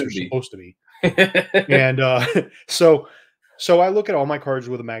 Or or at they least should they're be. supposed to be. And so I look at all my cards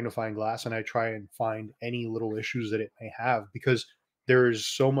with a magnifying glass and I try and find any little issues that it may have, because there is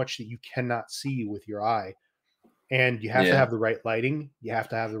so much that you cannot see with your eye, and you have to Yeah. have the right lighting, you have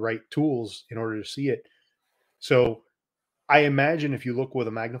to have the right tools in order to see it. So I imagine if you look with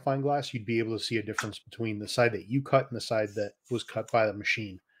a magnifying glass, you'd be able to see a difference between the side that you cut and the side that was cut by the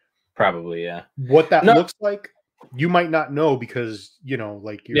machine. Probably, yeah. What that No. looks like, you might not know because,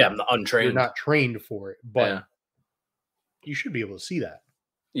 like I'm untrained. you're not trained for it, but Yeah. you should be able to see that.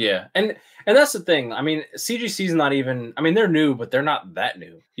 Yeah, and that's the thing. I mean, CGC's not even. I mean, they're new, but they're not that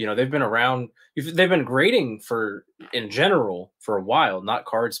new. They've been around. They've been grading in general for a while. Not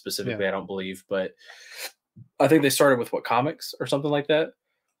cards specifically, Yeah. I don't believe, but I think they started with what, comics or something like that.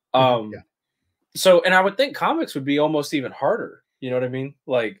 Yeah. So, and I would think comics would be almost even harder. You know what I mean?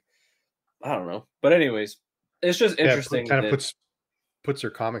 Like, I don't know. But anyways, it's just Yeah, interesting kind of that, puts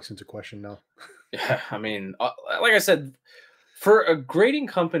their comics into question now. yeah, I mean, like I said, for a grading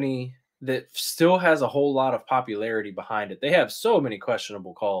company that still has a whole lot of popularity behind it, they have so many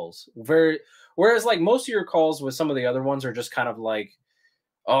questionable calls. Whereas like most of your calls with some of the other ones are just kind of like,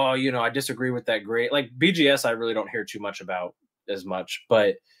 oh, I disagree with that grade. Like BGS, I really don't hear too much about as much,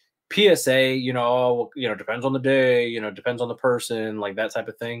 but PSA, oh, well, depends on the day, depends on the person, like that type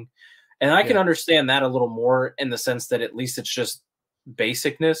of thing. And I can Yeah. understand that a little more in the sense that at least it's just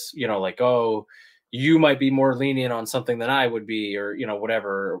basicness, like, oh, you might be more lenient on something than I would be, or,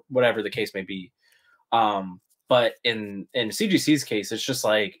 whatever the case may be. But in CGC's case, it's just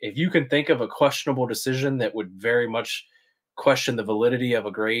like if you can think of a questionable decision that would very much question the validity of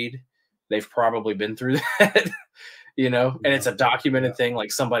a grade, they've probably been through that, and Yeah. it's a Yeah. documented thing,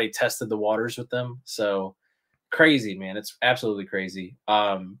 like somebody tested the waters with them. So crazy, man. It's absolutely crazy.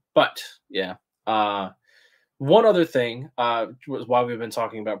 But yeah. One other thing was why we've been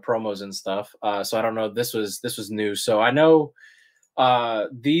talking about promos and stuff. So I don't know. This was new. So I know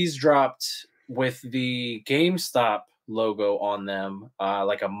these dropped with the GameStop logo on them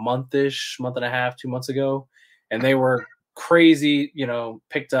like a month and a half, 2 months ago, and they were crazy,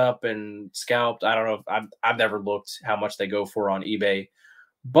 picked up and scalped. I don't know. If I've never looked how much they go for on eBay,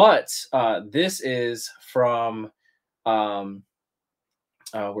 but this is from um,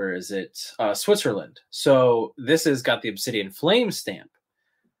 where is it? Switzerland. So this has got the Obsidian Flame stamp,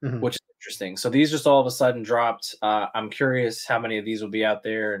 Mhm. which is interesting. So these just all of a sudden dropped. I'm curious how many of these will be out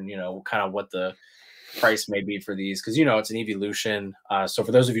there, and kind of what the price may be for these, because it's an evolution. So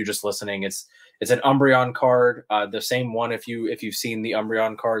for those of you just listening, it's an Umbreon card, the same one if you've seen the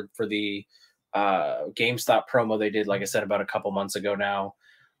Umbreon card for the GameStop promo they did, like I said, about a couple months ago now.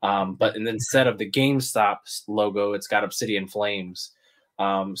 Yeah. But and instead of the GameStop logo, it's got Obsidian Flames.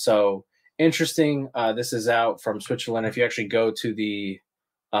 So interesting. This is out from Switzerland. If you actually go to the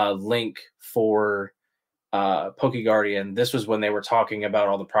link for Poke Guardian, this was when they were talking about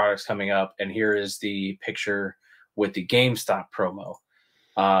all the products coming up, and here is the picture with the GameStop promo.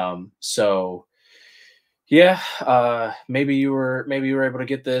 So yeah, maybe you were able to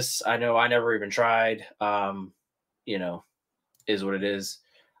get this. I know I never even tried. You know, is what it is.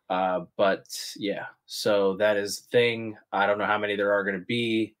 But yeah, so that is the thing. I don't know how many there are going to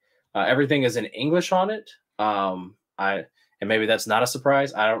be. Everything is in English on it. I and maybe that's not a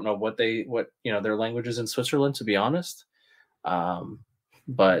surprise. I don't know what their language is in Switzerland, to be honest. Um,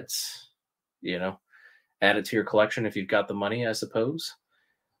 but you know, add it to your collection if you've got the money, I suppose.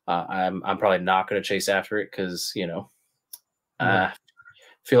 I'm probably not going to chase after it because Yeah. I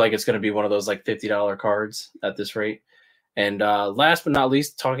feel like it's going to be one of those like $50 cards at this rate. And last but not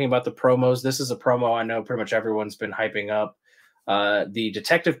least, talking about the promos, this is a promo I know pretty much everyone's been hyping up. The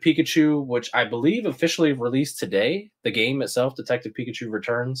Detective Pikachu, which I believe officially released today, the game itself, Detective Pikachu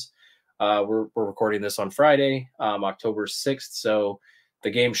Returns. We're recording this on Friday, October 6th. So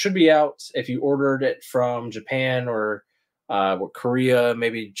the game should be out. If you ordered it from Japan or Korea,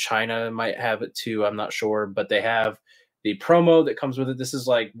 maybe China might have it too. I'm not sure. But they have the promo that comes with it. This is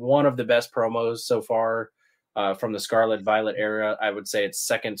like one of the best promos so far from the Scarlet Violet era. I would say it's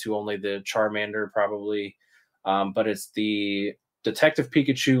second to only the Charmander, probably. But it's the Detective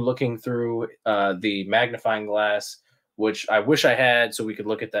Pikachu looking through the magnifying glass, which I wish I had so we could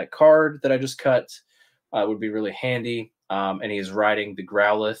look at that card that I just cut. Would be really handy. And he's riding the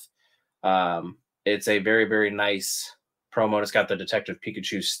Growlithe. It's a very, very nice promo. It's got the Detective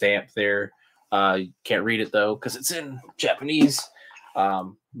Pikachu stamp there. You can't read it though because it's in Japanese.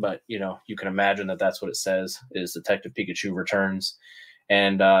 But you can imagine that that's what it says is Detective Pikachu returns.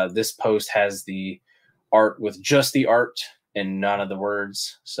 And this post has the art with just the art and none of the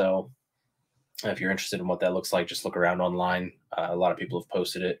words. So if you're interested in what that looks like, just look around online. A lot of people have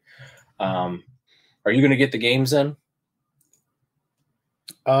posted it. Are you going to get the games in?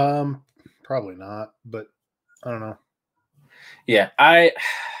 Probably not, but I don't know. Yeah,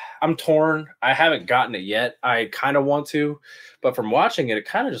 I'm torn. I haven't gotten it yet. I kind of want to, but from watching it, it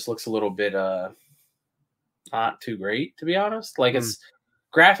kind of just looks a little bit not too great, to be honest. Like Hmm. it's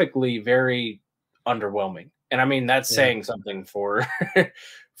graphically very underwhelming. And I mean that's Yeah. saying something for for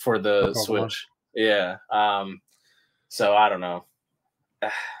For the Pokemon. Switch. Yeah. So I don't know.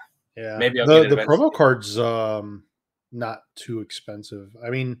 Yeah. Maybe I'll get The it the promo eventually. cards not too expensive. I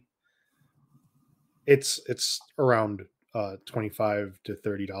mean, it's around $25 to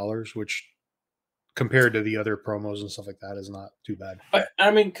 $30, which compared to the other promos and stuff like that, is not too bad.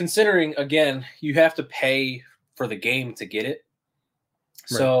 I mean, considering again, you have to pay for the game to get it.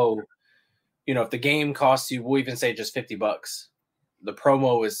 Right. So, if the game costs you, we'll even say just $50, the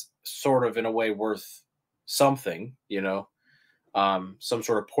promo is sort of in a way worth something, some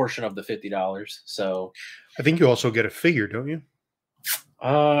sort of portion of the $50. So I think you also get a figure, don't you?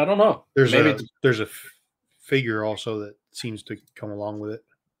 I don't know. There's a figure also that seems to come along with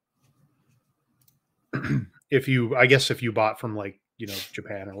it. If you bought from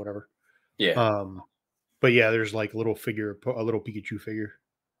Japan or whatever. Yeah. But yeah, there's like a little Pikachu figure.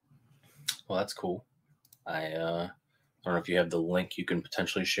 Well, that's cool. I don't know if you have the link you can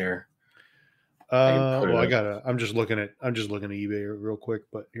potentially share. I'm just looking at eBay real quick,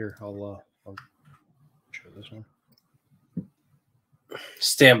 but here I'll show this one.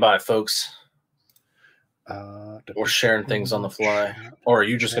 Stand by, folks. Or sharing things on the fly, or are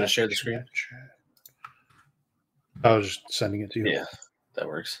you just going to share the screen? I was just sending it to you. Yeah, that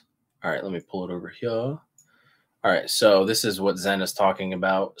works. All right, let me pull it over here. All right, so this is what Zen is talking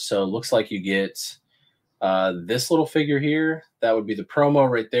about. So it looks like you get this little figure here. That would be the promo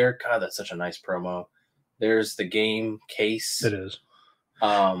right there. God, that's such a nice promo. There's the game case. It is.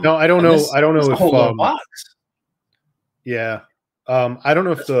 No, I don't know. I don't know if whole little box. Yeah. I don't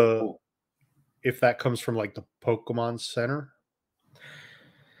know if that comes from like the Pokemon Center.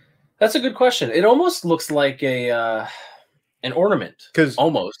 That's a good question. It almost looks like an ornament.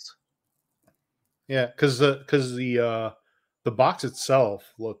 Almost. Yeah, because the box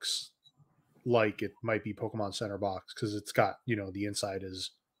itself looks like it might be Pokemon Center box because it's got the inside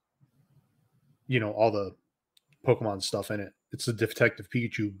is all the Pokemon stuff in it. It's the Detective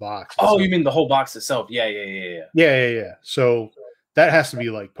Pikachu box. Oh, you mean the whole box itself? Yeah. Yeah. So that has to be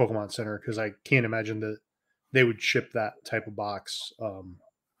like Pokemon Center because I can't imagine that they would ship that type of box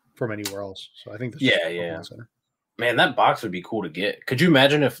from anywhere else. So I think that's Pokemon Center. Man, that box would be cool to get. Could you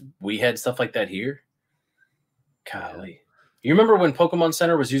imagine if we had stuff like that here? Golly. You remember when Pokemon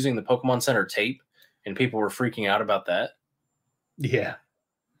Center was using the Pokemon Center tape and people were freaking out about that? Yeah.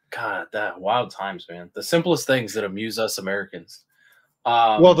 God, that wild times, man. The simplest things that amuse us Americans.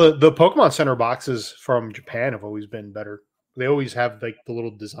 Well, the Pokemon Center boxes from Japan have always been better. They always have like the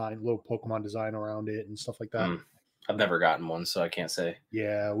little Pokemon design around it and stuff like that. I've never gotten one, so I can't say.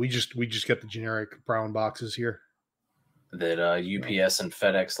 Yeah, we just get the generic brown boxes here that UPS and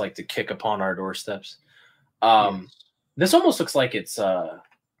FedEx like to kick upon our doorsteps. Yes. This almost looks like it's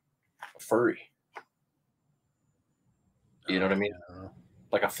furry. You know what I mean?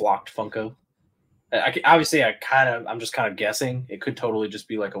 Like a flocked Funko. I'm just kind of guessing. It could totally just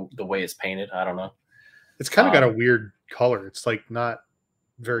be like the way it's painted. I don't know. It's kind of got a weird color. It's like not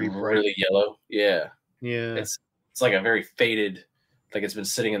very bright. Really yellow. Yeah. Yeah. It's like a very faded, like it's been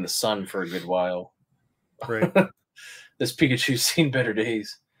sitting in the sun for a good while. Right. This Pikachu's seen better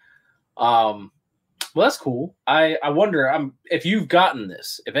days. Well, that's cool. I wonder if you've gotten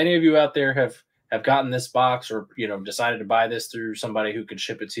this. If any of you out there have gotten this box or decided to buy this through somebody who could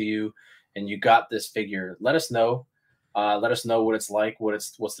ship it to you, and you got this figure, let us know. Let us know what it's like,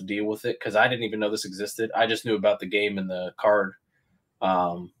 what's the deal with it, because I didn't even know this existed. I just knew about the game and the card.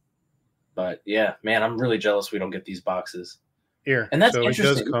 But yeah, man, I'm really jealous we don't get these boxes. Here, and that's so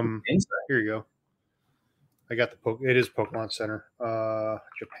interesting. It does come. Here you go. I got it is Pokemon Center,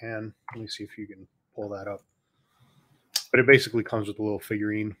 Japan. Let me see if you can pull that up. But it basically comes with a little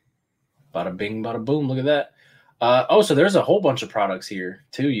figurine. Bada bing, bada boom. Look at that. So there's a whole bunch of products here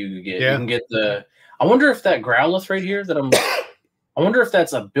too. You could get. Yeah. You can get the. I wonder if that Growlithe right here I wonder if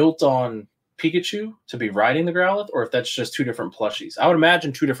that's a built-on Pikachu to be riding the Growlithe, or if that's just two different plushies. I would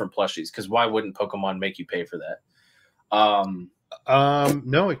imagine two different plushies, because why wouldn't Pokemon make you pay for that?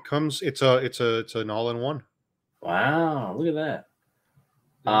 No, it comes. It's an all-in-one. Wow, look at that.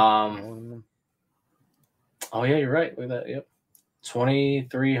 Oh yeah, you're right. Look at that. Yep,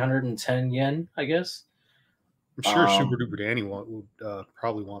 2,310 yen, I guess. I'm sure Super Duper Danny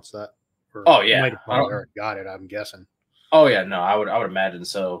probably wants that. Oh yeah, might have probably already got it. I'm guessing. Oh yeah, no, I would imagine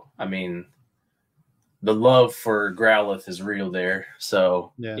so. I mean, the love for Growlithe is real there.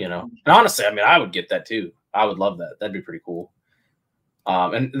 So yeah. And honestly, I mean, I would get that too. I would love that. That'd be pretty cool.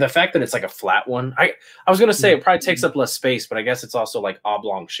 And the fact that it's like a flat one, I was gonna say it probably takes up less space, but I guess it's also like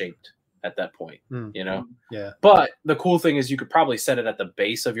oblong shaped at that point. Yeah. But the cool thing is you could probably set it at the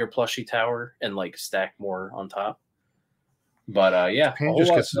base of your plushie tower and like stack more on top. But yeah, Japan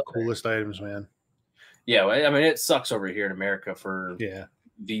just gets the coolest items, man. Yeah, I mean, it sucks over here in America for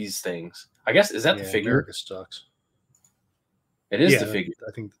these things. I guess is that the figure? America sucks. It is the figure.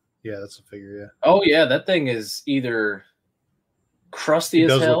 I think. Yeah, that's the figure. Yeah. Oh yeah, that thing is either crusty as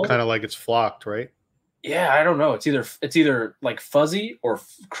hell. It does look kind of like it's flocked, right? Yeah, I don't know. It's either like fuzzy or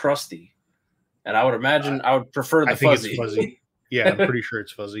crusty, and I would Uh, imagine I would prefer I the think it's fuzzy. fuzzy. Yeah, I'm pretty sure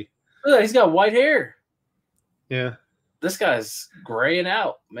it's fuzzy. Look, he's got white hair. Yeah. This guy's graying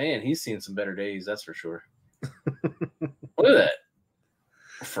out. Man, he's seen some better days, that's for sure. Look at that.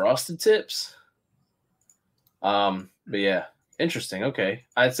 Frosted tips. But yeah, interesting. Okay.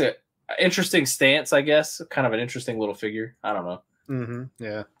 I'd say interesting stance, I guess. Kind of an interesting little figure. I don't know.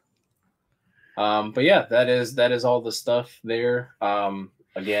 Yeah. But yeah, that is all the stuff there.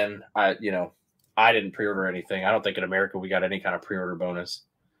 Again, I didn't pre-order anything. I don't think in America we got any kind of pre-order bonus.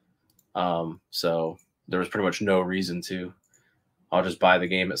 So there was pretty much no reason to. I'll just buy the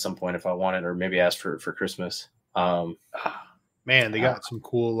game at some point if I want it, or maybe ask for Christmas. Man, they got some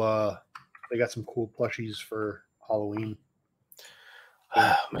cool plushies for Halloween.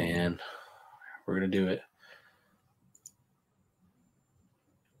 Man, we're gonna do it.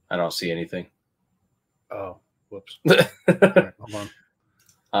 I don't see anything. Oh, whoops. Right, hold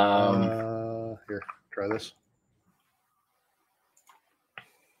on. Here, try this.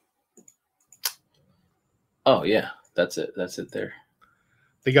 Oh yeah, that's it. That's it there.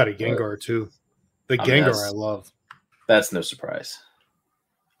 They got a Gengar too. The Gengar I love. That's no surprise.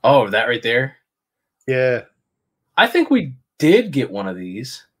 Oh, that right there? Yeah. I think we did get one of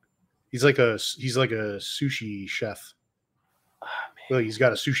these. He's like a sushi chef. Oh, Look, he's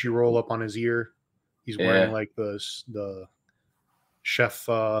got a sushi roll up on his ear. He's wearing like the chef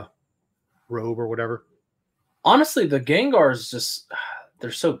robe or whatever. Honestly, the Gengars just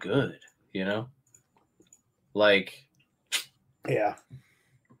they're so good, you know? Like yeah.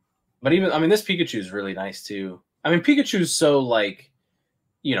 But even this Pikachu is really nice too. Pikachu's so like,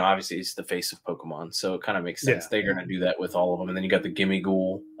 obviously he's the face of Pokemon, so it kind of makes sense. They're gonna do that with all of them. And then you got the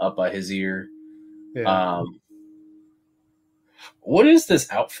Gimmighoul up by his ear. Yeah. What is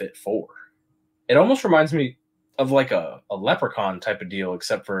this outfit for? It almost reminds me of like a leprechaun type of deal,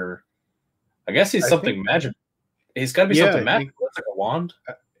 except for I guess he's something magic. He's got to be something magical. It's like a wand.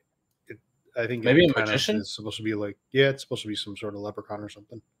 I think maybe a magician. It's supposed to be like it's supposed to be some sort of leprechaun or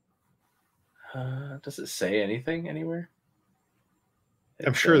something. Does it say anything anywhere?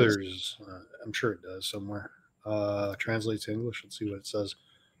 I'm sure there's. I'm sure it does somewhere. Translates to English. Let's see what it says.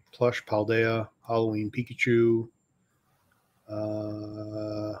 Plush Paldea Halloween Pikachu.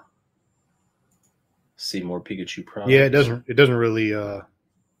 See more Pikachu products. Yeah, it doesn't. It doesn't really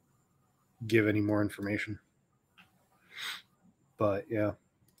give any more information. But yeah,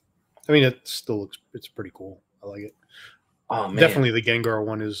 it still looks. It's pretty cool. I like it. Oh man, definitely the Gengar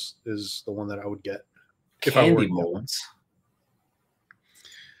one is the one that I would get. Candy molds.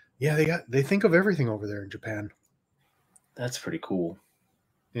 Yeah, they think of everything over there in Japan. That's pretty cool.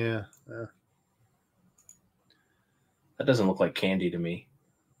 Yeah. That doesn't look like candy to me.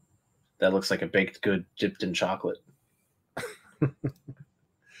 That looks like a baked good dipped in chocolate.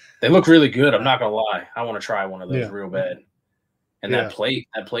 They look really good. I'm not gonna lie. I want to try one of those real bad. And that plate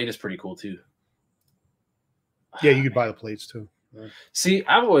is pretty cool too. Yeah, you could buy the plates too. Yeah. See,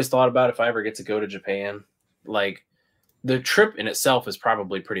 I've always thought about if I ever get to go to Japan, like the trip in itself is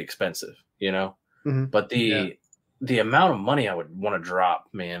probably pretty expensive, Mm-hmm. But the amount of money I would want to drop,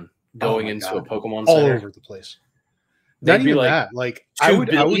 man, going into a Pokemon all center, over the place. They'd be like that. Like I would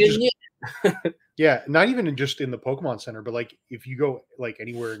just, yeah, not even just in the Pokemon Center, but like if you go like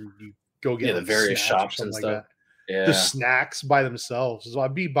anywhere and you go get the various shops and stuff. Like that, the snacks by themselves. So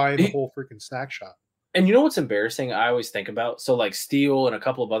I'd be buying the whole freaking snack shop. And you know what's embarrassing? I always think about like Steel and a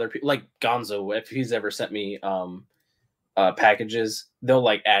couple of other people, like Gonzo, if he's ever sent me packages, they'll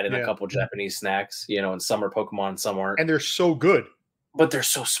like add in a couple Japanese snacks, and some are Pokemon, some aren't, and they're so good, but they're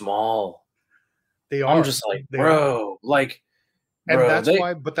so small. They are. I'm just like, bro, like, and that's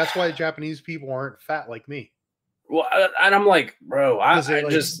why. But that's why Japanese people aren't fat like me. Well, and I'm like, bro, I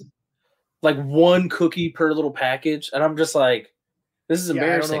just like one cookie per little package, and I'm just like, this is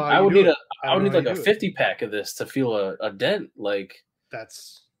embarrassing. I would need like a 50-pack of this to feel a dent. Like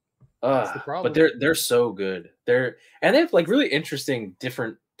that's the problem. But they're so good. They have like really interesting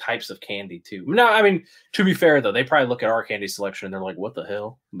different types of candy too. Now, to be fair though, they probably look at our candy selection and they're like, what the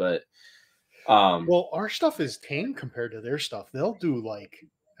hell? But well, our stuff is tame compared to their stuff. They'll do like,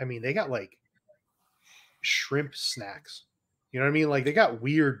 they got like shrimp snacks. You know what I mean? Like they got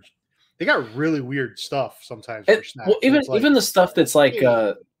really weird stuff sometimes for snacks. Well, even the stuff that's like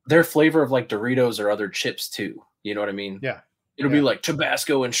their flavor of like Doritos or other chips too. You know what I mean? Yeah. It'll be like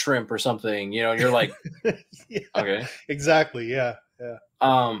Tabasco and shrimp or something, and you're like, okay. Exactly. Yeah. Yeah.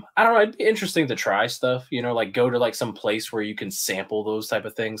 I don't know. It'd be interesting to try stuff, like go to like some place where you can sample those type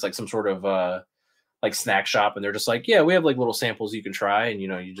of things, like some sort of like snack shop, and they're just like, yeah, we have like little samples you can try, and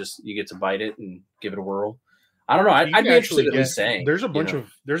you get to bite it and give it a whirl. I don't know. You I'd can be interested actually at get least saying. there's a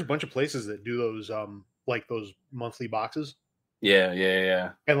bunch of places that do those like those monthly boxes.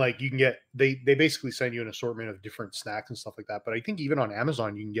 Yeah. And like you can get they basically send you an assortment of different snacks and stuff like that. But I think even on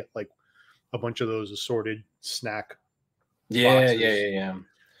Amazon you can get like a bunch of those assorted snack boxes. Yeah.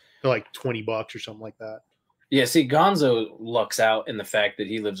 They're like $20 or something like that. Yeah, see, Gonzo lucks out in the fact that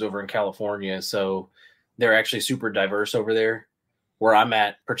he lives over in California, so they're actually super diverse over there. Where I'm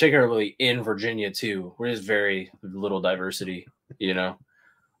at, particularly in Virginia too, where there's very little diversity, Yeah.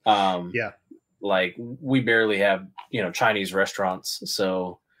 like we barely have, Chinese restaurants.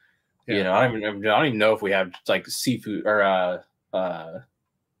 So, Yeah. I don't even know if we have like seafood or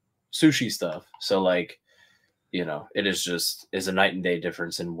sushi stuff. So like, it is a night and day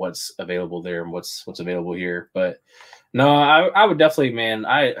difference in what's available there and what's available here. But no, I would definitely, man,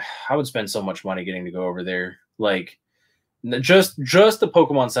 I would spend so much money getting to go over there. Like just the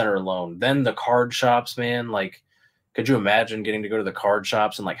Pokemon Center alone. Then the card shops, man. Like, could you imagine getting to go to the card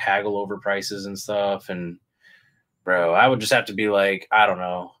shops and like haggle over prices and stuff? And bro, I would just have to be like, I don't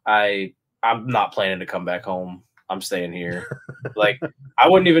know. I'm not planning to come back home. I'm staying here. Like, I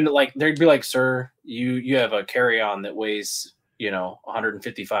wouldn't even like. They'd be like, "Sir, you have a carry-on that weighs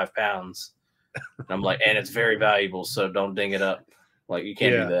 155 pounds." And I'm like, and it's very valuable, so don't ding it up. Like, you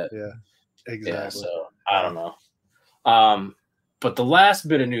can't do that. Yeah, exactly. Yeah, so I don't know. But the last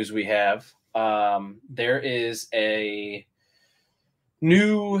bit of news we have, there is a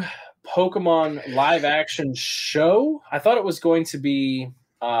new Pokemon live action show. I thought it was going to be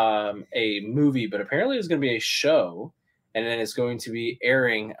a movie, but apparently it's going to be a show, and then it's going to be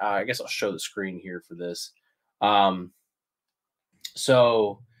airing. I guess I'll show the screen here for this.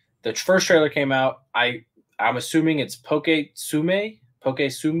 So the first trailer came out. I'm assuming it's Pokesume.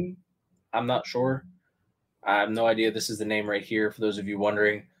 I'm not sure. I have no idea. This is the name right here for those of you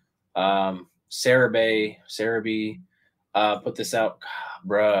wondering. Cerebi put this out. God,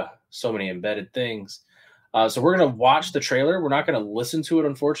 bruh, so many embedded things. So we're going to watch the trailer. We're not going to listen to it,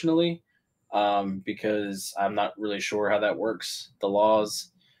 unfortunately, because I'm not really sure how that works, the laws,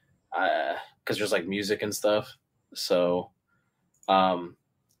 because there's like music and stuff. So,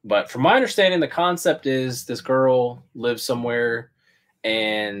 but from my understanding, the concept is this girl lives somewhere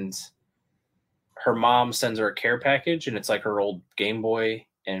and her mom sends her a care package, and it's like her old Game Boy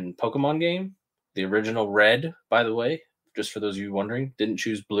and Pokemon game. The original Red, by the way, just for those of you wondering, didn't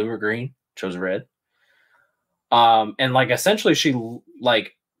choose blue or green, chose red. And like essentially she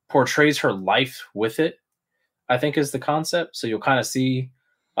like portrays her life with it, I think is the concept. So you'll kind of see,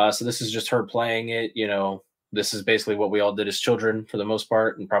 so this is just her playing it, this is basically what we all did as children for the most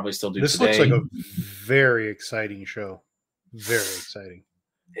part and probably still do this today. Looks like a very exciting show. Very exciting.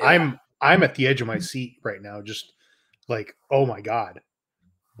 Yeah. I'm at the edge of my seat right now, just like, oh my God,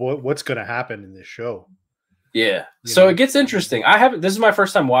 what's going to happen in this show? Yeah. So it gets interesting. This is my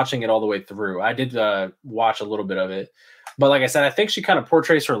first time watching it all the way through. I did watch a little bit of it, but like I said, I think she kind of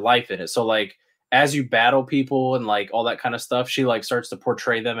portrays her life in it. So like, as you battle people and like all that kind of stuff, she like starts to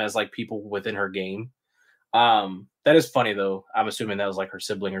portray them as like people within her game. That is funny though. I'm assuming that was like her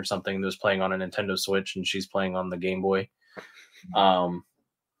sibling or something that was playing on a Nintendo Switch and she's playing on the Game Boy.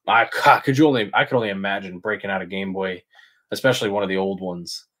 I could only imagine breaking out a Game Boy, especially one of the old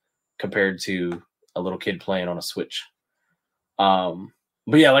ones, compared to a little kid playing on a Switch. But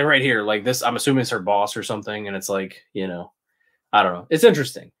yeah, like right here, like this, I'm assuming it's her boss or something, and it's like, I don't know. It's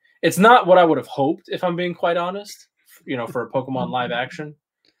interesting. It's not what I would have hoped, if I'm being quite honest, for a Pokemon live action,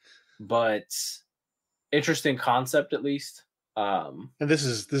 but interesting concept at least. And this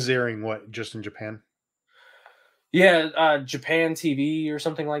is airing just in Japan? Yeah, Japan TV or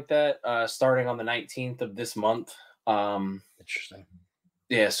something like that, starting on the 19th of this month. Interesting.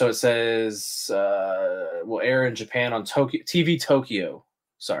 Yeah, so it says will air in Japan on TV Tokyo.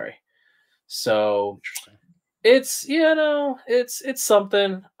 Sorry. So it's it's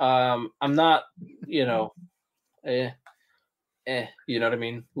something. I'm not, you know what I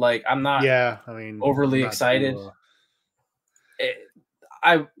mean? Like I'm not overly excited.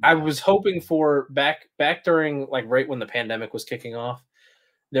 I was hoping for back during like right when the pandemic was kicking off,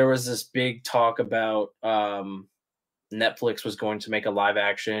 there was this big talk about Netflix was going to make a live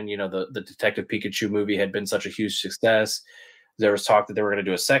action. The Detective Pikachu movie had been such a huge success. There was talk that they were going to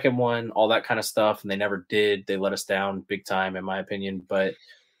do a second one, all that kind of stuff, and they never did. They let us down big time, in my opinion. But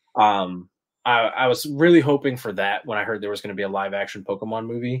I was really hoping for that when I heard there was going to be a live action Pokemon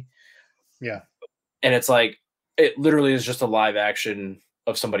movie. Yeah. And it's like, it literally is just a live action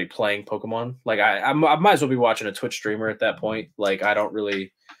of somebody playing Pokemon. Like I might as well be watching a Twitch streamer at that point. Like I don't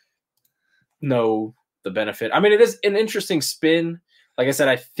really, know the benefit. I mean, it is an interesting spin. Like I said,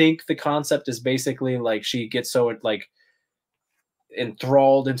 I think the concept is basically like she gets so like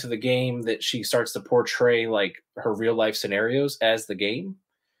enthralled into the game that she starts to portray like her real life scenarios as the game.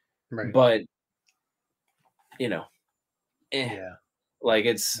 Right. But eh, Yeah. like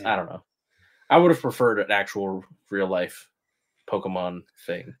it's Yeah. I don't know. I would have preferred an actual real life Pokemon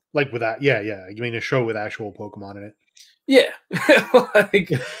thing. Like with that, yeah. You mean a show with actual Pokemon in Yeah, like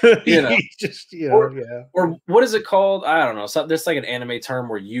you know, it? Just or yeah. or what is it called? I don't know. So there's like an anime term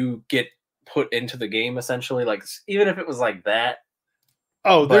where you get put into the game essentially. Like even if it was like that,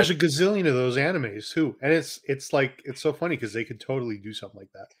 Oh, but there's a gazillion of those animes too, and it's like it's so funny because they could totally do something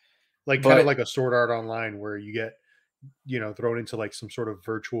like that, like kind of but like a Sword Art Online where you get thrown into like some sort of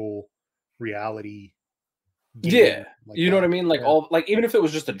virtual reality yeah, game like you know what that. I mean? Like Yeah. all like even if it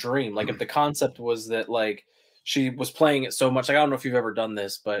was just a dream, like if the concept was that like she was playing it so much, like I don't know if you've ever done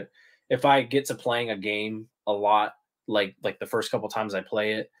this, but if I get to playing a game a lot, like the first couple times I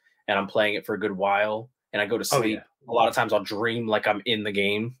play it and I'm playing it for a good while and I go to Oh yeah. sleep, a lot of times I'll dream like I'm in the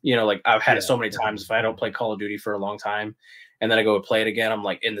game. Like I've had it Yeah. so many Yeah. times if I don't play Call of Duty for a long time and then I go and play it again, I'm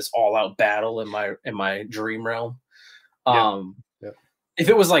like in this all out battle in my dream realm. Yeah. Um Yeah. if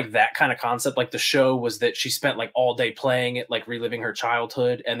it was like that kind of concept, like the show was that she spent like all day playing it, like reliving her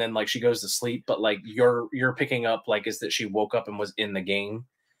childhood, and then like she goes to sleep, but like you're picking up like is that she woke up and was in the game,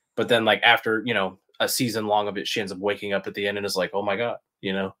 but then like after a season long of it, she ends up waking up at the end and is like, oh my god,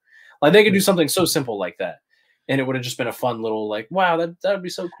 like they could do something so simple like that, and it would have just been a fun little like, wow, that would be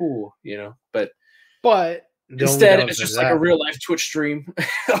so cool, but But the only instead it's downside to just like a that, real life Twitch stream.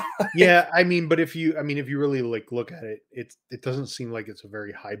 yeah, I mean, but if you really like look at it, it doesn't seem like it's a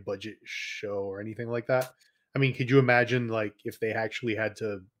very high budget show or anything like that. I mean, could you imagine like if they actually had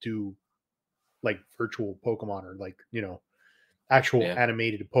to do like virtual Pokemon or like actual Yeah.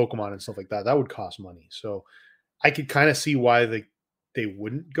 animated Pokemon and stuff like that? That would cost money. So I could kind of see why they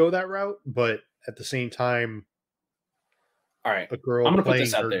wouldn't go that route, but at the same time, All right, a girl I'm gonna put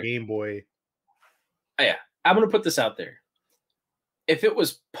this playing out her there. Game Boy. Oh, yeah, I'm gonna put this out there. If it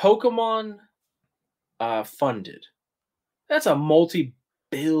was Pokemon funded, that's a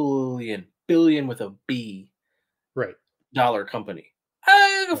billion with a B Right. dollar company.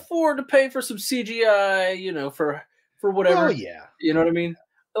 I can afford to pay for some CGI, for Well, whatever. yeah. You know what I mean?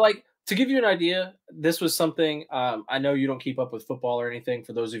 Like to give you an idea, this was something. I know you don't keep up with football or anything.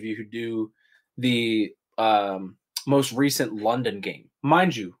 For those of you who do, the most recent London game,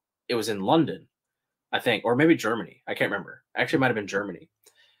 mind you, it was in London, I think, or maybe Germany. I can't remember. Actually, it might have been Germany.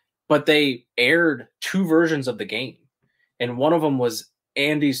 But they aired two versions of the game, and one of them was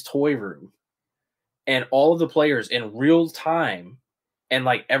Andy's toy room, and all of the players in real time and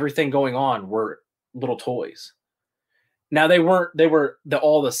like everything going on were little toys. Now they were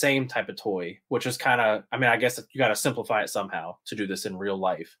all the same type of toy, which is kind of, I mean, I guess you got to simplify it somehow to do this in real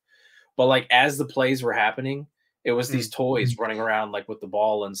life. But like as the plays were happening, it was these toys running around like with the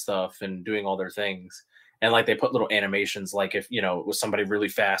ball and stuff and doing all their things. And like they put little animations, like if it was somebody really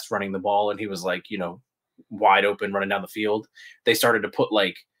fast running the ball and he was like wide open running down the field, they started to put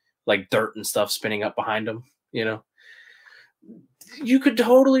like dirt and stuff spinning up behind him. You could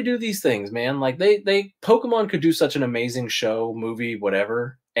totally do these things, man. Like they Pokemon could do such an amazing show, movie,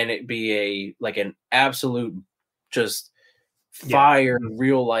 whatever, and it be an absolute just fire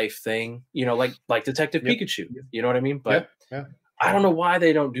real life thing, like Detective Pikachu. You know what I mean? But Yeah. I don't know why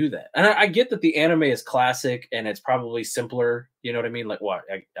they don't do that. And I get that the anime is classic and it's probably simpler. You know what I mean? Like what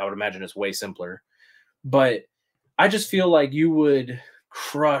I would imagine it's way simpler. But I just feel like you would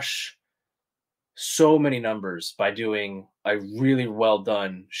crush so many numbers by doing a really well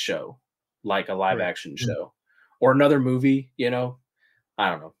done show, like a live action show or another movie. I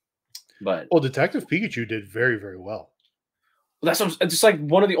don't know, but Well, Detective Pikachu did very, very well. that's just like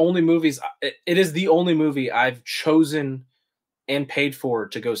one of the only movies. It is the only movie I've chosen and paid for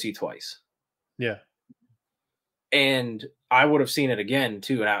to go see twice. Yeah. And I would have seen it again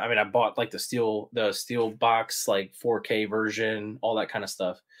too. And I mean, I bought like the steel box, like 4K version, all that kind of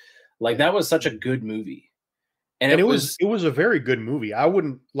stuff. Like that was such a good movie. And it was a very good movie. I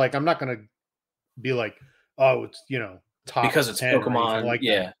wouldn't like, I'm not going to be like, oh, it's, top because it's 10 Pokemon. like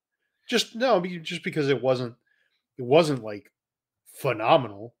yeah. that. Just because it wasn't like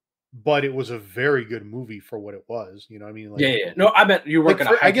phenomenal, but it was a very good movie for what it was. You know what I mean? Like, yeah. No, I meant you weren't like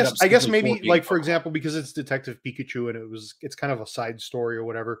going to. I guess maybe like for example, because it's Detective Pikachu and it's kind of a side story or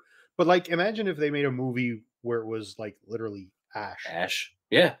whatever. But like, imagine if they made a movie where it was like literally Ash.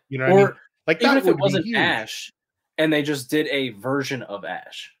 Yeah. You know what I mean? Like even that if would it wasn't be huge. Ash, and they just did a version of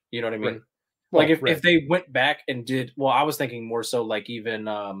Ash. You know what I mean? Right. Well, like if they went back and did, well, I was thinking more so like even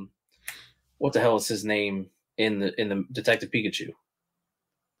what the hell is his name in the Detective Pikachu?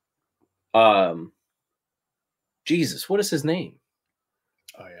 Jesus, what is his name?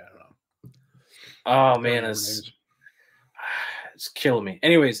 Oh yeah, I don't know. Oh man, it's killing me.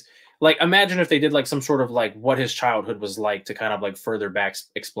 Anyways, like imagine if they did like some sort of like what his childhood was like to kind of like further back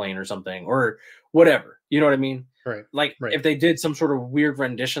explain or something or whatever. You know what I mean? Right. Like Right. if they did some sort of weird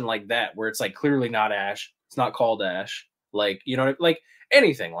rendition like that where it's like clearly not Ash, it's not called Ash, like you know, like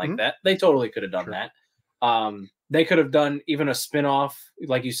anything like that, they totally could have done that. They could have done even a spin-off,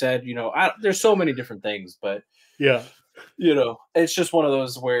 like you said, you know, there's so many different things, but yeah, you know, it's just one of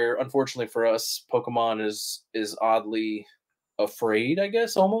those where unfortunately for us, Pokemon is oddly afraid, I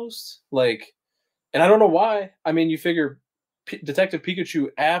guess, almost like, and I don't know why. I mean, you figure Detective Pikachu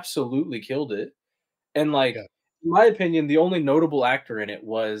absolutely killed it, and like in my opinion, the only notable actor in it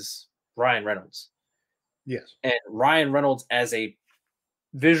was Ryan Reynolds. Yes, and Ryan Reynolds as a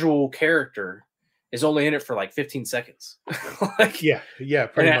visual character is only in it for like 15 seconds. Like,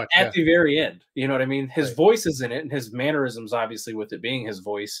 pretty much at the very end, you know what I mean? His voice is in it, and his mannerisms, obviously, with it being his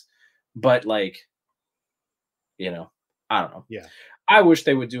voice, but like, you know, I don't know. Yeah. I wish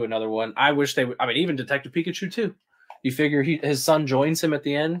they would do another one. I wish they would. I mean, even Detective Pikachu too. You figure his son joins him at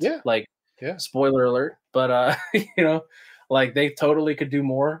the end. Yeah. Like, yeah. Spoiler alert. But you know, like they totally could do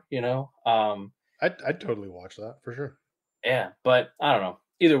more. You know. I'd totally watch that for sure. Yeah, but I don't know.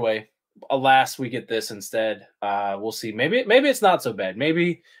 Either way, alas, we get this instead. We'll see. Maybe it's not so bad.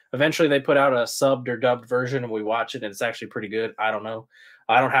 Maybe eventually they put out a subbed or dubbed version and we watch it and it's actually pretty good. I don't know.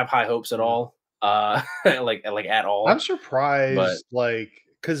 I don't have high hopes at all. Like at all. I'm surprised,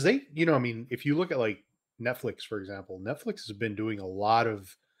 because they, you know, I mean, if you look at like Netflix, for example, Netflix has been doing a lot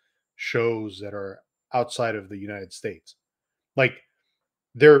of shows that are outside of the United States. Like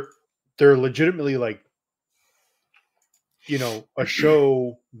they're legitimately like, you know, a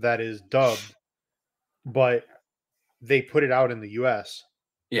show that is dubbed, but they put it out in the US.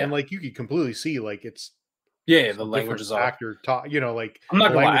 Yeah. And like you could completely see like it's the language is actor you know, like I'm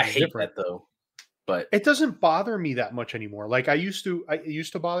not gonna lie, I hate that though. But it doesn't bother me that much anymore. Like it used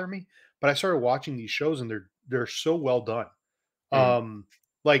to bother me, but I started watching these shows and they're so well done.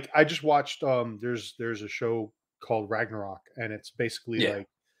 Like I just watched there's a show called Ragnarok and it's basically like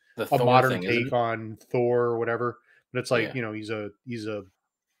a modern take on Thor or whatever. But it's like, you know, he's a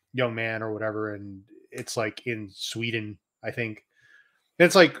young man or whatever, and it's like in Sweden, I think. And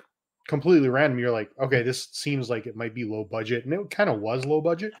it's like completely random. You're like, okay, this seems like it might be low budget, and it kind of was low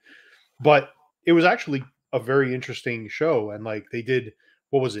budget, but it was actually a very interesting show. And like they did,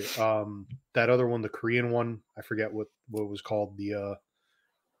 what was it? That other one, the Korean one, I forget what it was called. It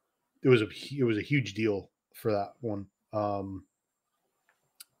was a huge deal for that one.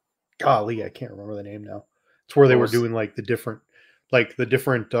 Golly, I can't remember the name now. It's where they were doing like the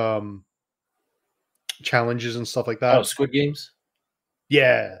different challenges and stuff like that. Oh, Squid Games?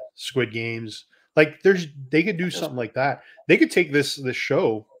 Yeah, Squid Games. Like they could do something like that. They could take this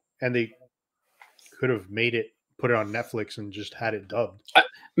show and they could have put it on Netflix and just had it dubbed.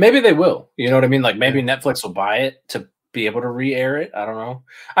 Maybe they will. You know what I mean? Like maybe Netflix will buy it to be able to re-air it. I don't know.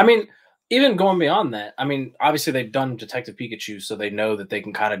 I mean, even going beyond that, I mean, obviously they've done Detective Pikachu, so they know that they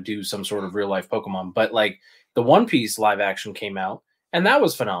can kind of do some sort of real life Pokemon. But like the One Piece live action came out, and that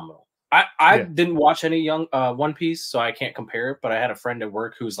was phenomenal. I didn't watch any young One Piece, so I can't compare it. But I had a friend at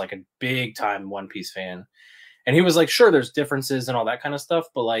work who's like a big time One Piece fan, and he was like, "Sure, there's differences and all that kind of stuff,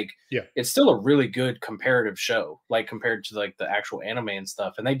 but like, it's still a really good comparative show, like compared to like the actual anime and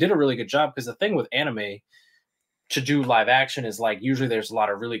stuff." And they did a really good job because the thing with anime to do live action is like usually there's a lot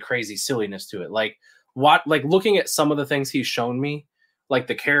of really crazy silliness to it. Like looking at some of the things he's shown me, like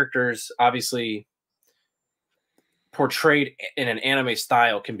the characters obviously portrayed in an anime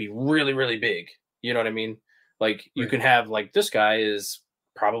style can be really, really big. You know what I mean? Like you can have like this guy is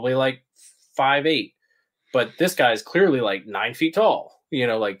probably like 5'8", but this guy is clearly like 9 feet tall. You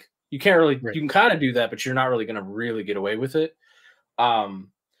know, like you can't really you can kind of do that, but you're not really gonna really get away with it.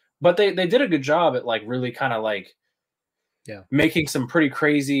 But they did a good job at like really kind of like making some pretty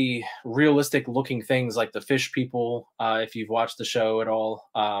crazy realistic looking things like the fish people, if you've watched the show at all,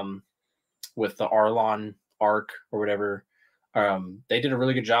 with the Arlon arc or whatever. They did a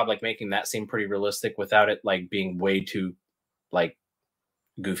really good job like making that seem pretty realistic without it like being way too like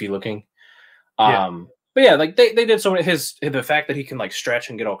goofy looking. But yeah, like they did so the fact that he can like stretch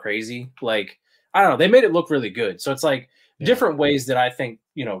and get all crazy, like I don't know, they made it look really good. So it's like different ways that I think,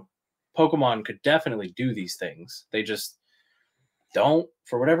 you know, Pokemon could definitely do these things. They just don't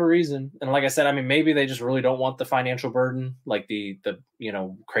for whatever reason. And like I said, I mean, maybe they just really don't want the financial burden, like the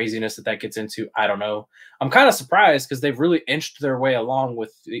craziness that gets into. I don't know. I'm kind of surprised because they've really inched their way along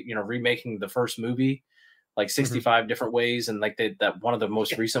with remaking the first movie like 65 different ways, and like that one of the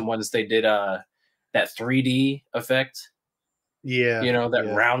most recent ones they did that 3D effect. Yeah,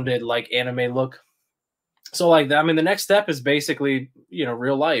 that rounded like anime look. So like I mean, the next step is basically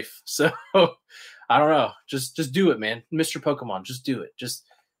real life. So I don't know. Just do it, man. Mr. Pokemon, just do it. Just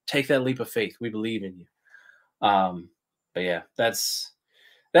take that leap of faith. We believe in you. But yeah, that's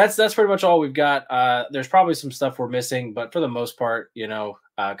pretty much all we've got. There's probably some stuff we're missing, but for the most part,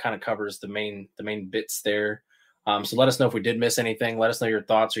 kind of covers the main bits there. So let us know if we did miss anything. Let us know your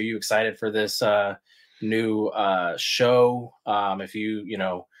thoughts. Are you excited for this new show? If you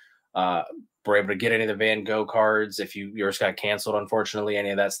were able to get any of the Van Gogh cards, if yours got canceled, unfortunately,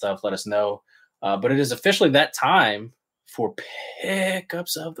 any of that stuff, let us know. But it is officially that time for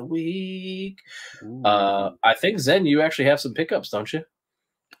pickups of the week. I think, Zen, you actually have some pickups, don't you?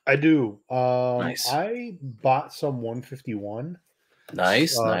 I do. Nice. I bought some 151.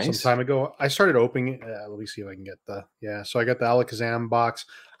 Nice. Some time ago. I started opening it. Let me see if I can get so I got the Alakazam box.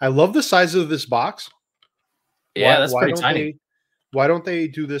 I love the size of this box. Yeah, that's pretty tiny. Why don't they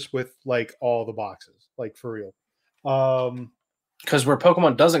do this with like all the boxes? Like for real. Because where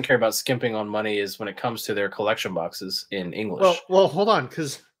Pokemon doesn't care about skimping on money is when it comes to their collection boxes in English. Well, hold on,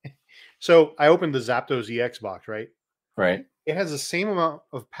 so I opened the Zapdos EX box, right? Right. It has the same amount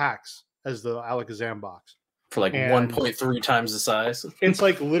of packs as the Alakazam box. For like 1.3 times the size. It's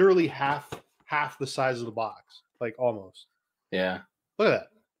like literally half the size of the box. Like almost. Yeah. Look at that.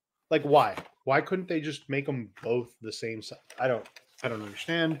 Like why? Why couldn't they just make them both the same size? I don't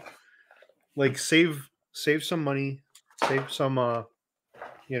understand. Like save some money, save some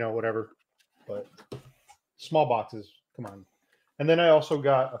whatever. But small boxes, come on. And then I also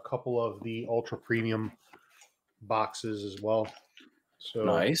got a couple of the ultra premium boxes as well. So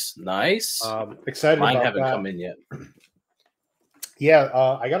nice. Excited Mine about haven't that. come in yet. Yeah,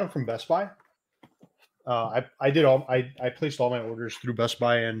 I got them from Best Buy. I placed all my orders through Best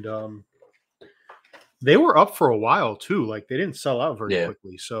Buy, and they were up for a while too. Like they didn't sell out very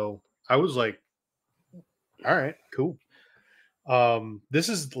quickly. So I was like, all right, cool. This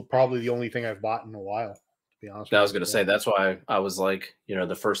is probably the only thing I've bought in a while, to be honest. I was going to say, that's why I was like,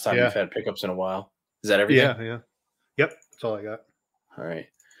 the first time you've had pickups in a while. Is that everything? Yeah. Yep. That's all I got. All right.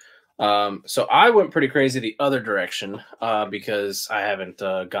 So I went pretty crazy the other direction because I haven't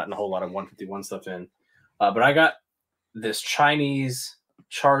gotten a whole lot of 151 stuff in. But I got this Chinese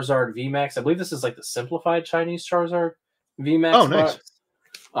Charizard VMAX. I believe this is like the simplified Chinese Charizard VMAX. Oh, nice.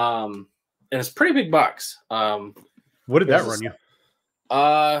 And it's a pretty big box. What did that run you?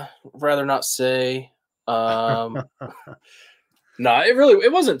 Rather not say. No,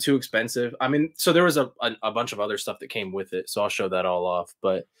 it wasn't too expensive. I mean, so there was a bunch of other stuff that came with it, so I'll show that all off.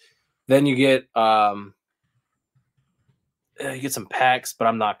 But then you get some packs, but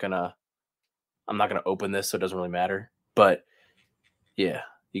I'm not gonna open this, so it doesn't really matter. But yeah,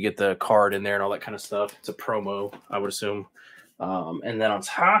 you get the card in there and all that kind of stuff. It's a promo, I would assume. And then on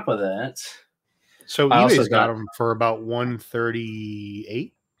top of that, so eBay's got them for about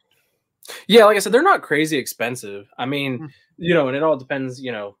 $138. Yeah, like I said, they're not crazy expensive. I mean, and it all depends,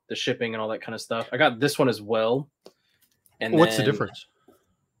 the shipping and all that kind of stuff. I got this one as well. And what's the difference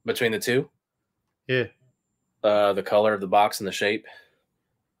between the two? Yeah. The color of the box and the shape.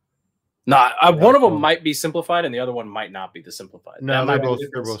 One of them might be simplified and the other one might not be the simplified. No,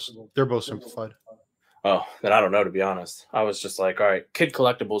 they're both simplified. Oh, then I don't know, to be honest. I was just like, all right, Kid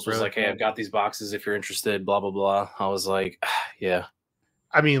Collectibles was like, hey, I've got these boxes if you're interested, blah, blah, blah. I was like, yeah.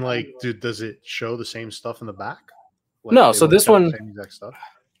 I mean, like, dude, does it show the same stuff in the back? Like, no, so this one, same exact stuff.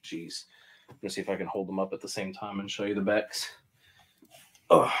 Jeez, I'm gonna see if I can hold them up at the same time and show you the backs.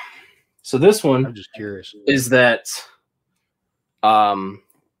 Oh, so this one, I'm just curious, is that, okay,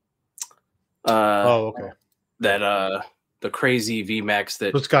 that the crazy VMAX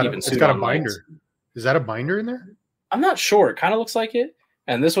that it's got a binder. Is that a binder in there? I'm not sure. It kind of looks like it.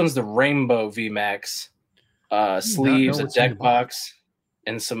 And this one's the Rainbow VMAX, sleeves, a deck box.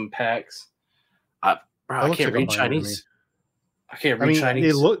 And some packs. I can't read Chinese. I can't read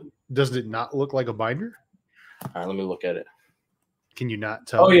Chinese. Does it not look like a binder? All right, let me look at it. Can you not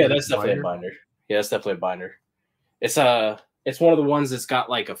tell? Oh yeah, that's definitely a binder. Yeah, that's definitely a binder. It's one of the ones that's got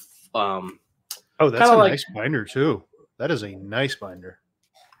like a Oh, that's a nice binder too. That is a nice binder.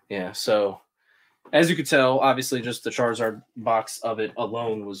 Yeah, so as you could tell, obviously just the Charizard box of it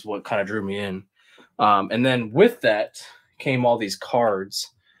alone was what kind of drew me in. And then with that came all these cards.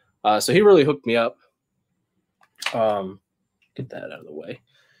 So he really hooked me up. Can get that out of the way.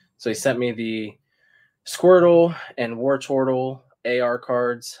 So he sent me the Squirtle and Wartortle AR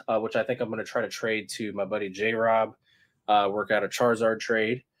cards, which I think I'm going to try to trade to my buddy J Rob. Work out a Charizard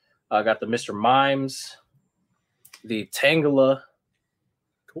trade. I got the Mr. Mimes, the Tangela,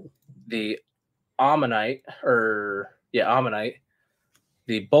 Cool. the Ammonite, Ammonite,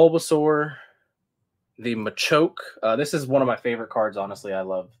 the Bulbasaur, the Machoke. This is one of my favorite cards, honestly. I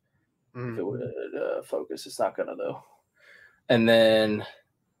love. If it would focus, it's not gonna though. And then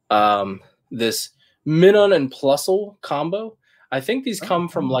this Minun and Plusle combo. I think these come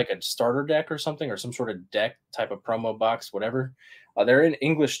from like a starter deck or something, or some sort of deck type of promo box, whatever. They're in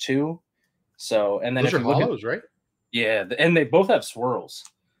English too. So, and then those are hollows, right? Yeah, and they both have swirls.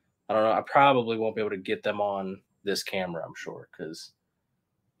 I don't know. I probably won't be able to get them on this camera, I'm sure, because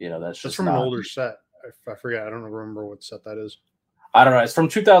that's just from an older set. I forget. I don't remember what set that is. I don't know. It's from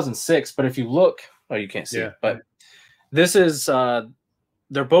 2006, but if you look, you can't see it. But this is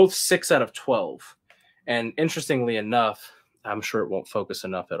they're both 6 out of 12, and interestingly enough, I'm sure it won't focus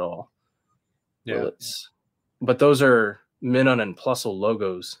enough at all. Yeah, but those are Minun and Plusle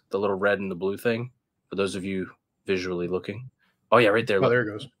logos, the little red and the blue thing. For those of you visually looking, oh yeah, right there. Oh, there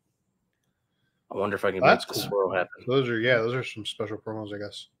it goes. I wonder if I can make the swirl happen. Those are some special promos, I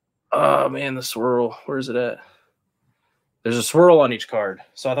guess. Oh man, the swirl. Where is it at? There's a swirl on each card,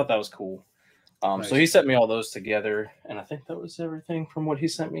 so I thought that was cool. Nice. So he sent me all those together, and I think that was everything from what he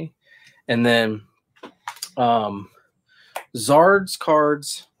sent me. And then Zard's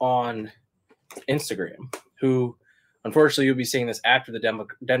cards on Instagram, who unfortunately you'll be seeing this after the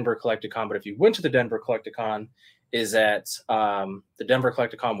Denver Collecticon, but if you went to the Denver Collecticon, is at the Denver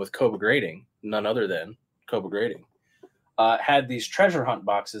Collecticon with Cobra Grading, none other than Cobra Grading, had these treasure hunt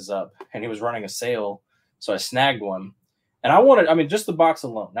boxes up, and he was running a sale, so I snagged one. And just the box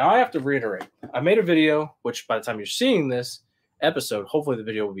alone. Now I have to reiterate, I made a video, which by the time you're seeing this episode, hopefully the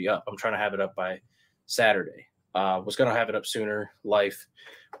video will be up. I'm trying to have it up by Saturday. Was going to have it up sooner, life.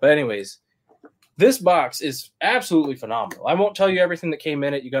 But anyways, this box is absolutely phenomenal. I won't tell you everything that came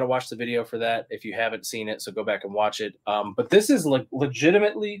in it. You got to watch the video for that if you haven't seen it. So go back and watch it. But this is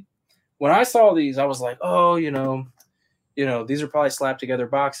legitimately, when I saw these, I was like, oh, these are probably slapped together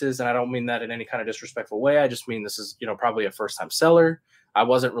boxes, and I don't mean that in any kind of disrespectful way. I just mean this is, probably a first time seller. I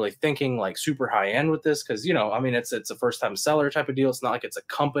wasn't really thinking like super high end with this because, it's a first time seller type of deal. It's not like it's a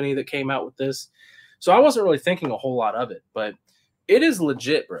company that came out with this. So I wasn't really thinking a whole lot of it, but it is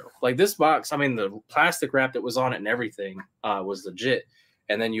legit, bro. Like this box, the plastic wrap that was on it and everything was legit.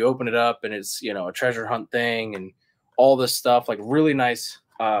 And then you open it up and it's, a treasure hunt thing and all this stuff, like really nice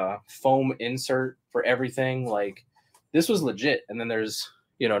foam insert for everything. Like, this was legit. And then there's,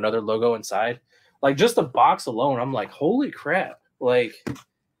 another logo inside. Like just the box alone, I'm like, holy crap. Like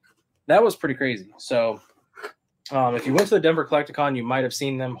that was pretty crazy. So if you went to the Denver Collecticon, you might have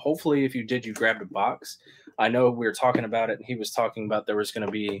seen them. Hopefully, if you did, you grabbed a box. I know we were talking about it, and he was talking about there was going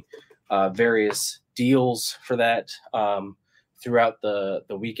to be various deals for that throughout the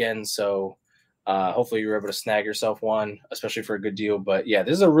weekend. So hopefully you were able to snag yourself one, especially for a good deal. But yeah,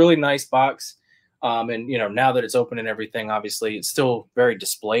 this is a really nice box. And now that it's open and everything, obviously it's still very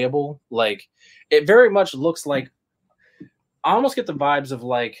displayable. Like it very much looks like, I almost get the vibes of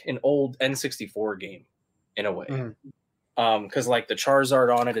like an old N64 game in a way. Because like the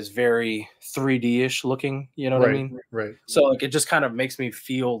Charizard on it is very 3D-ish looking, what I mean? Right. So like it just kind of makes me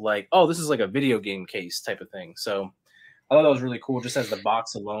feel like, oh, this is like a video game case type of thing. So I thought that was really cool just as the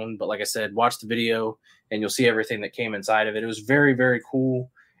box alone. But like I said, watch the video and you'll see everything that came inside of it. It was very, very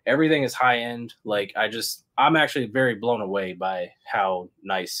cool. Everything is high end. Like I'm actually very blown away by how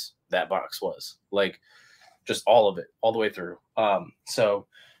nice that box was. Like just all of it, all the way through. So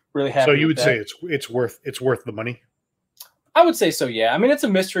really happy. So you would say it's worth the money? I would say so, yeah. It's a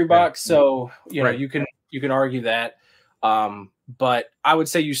mystery box, so you can argue that. But I would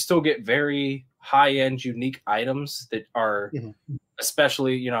say you still get very high end, unique items that are,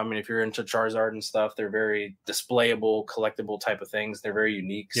 especially if you're into Charizard and stuff, they're very displayable, collectible type of things. They're very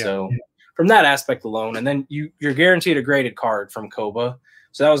unique. Yeah. So from that aspect alone, and then you're guaranteed a graded card from Koba.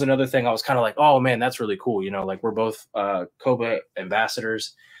 So that was another thing. I was kind of like, oh man, that's really cool. Like we're both Koba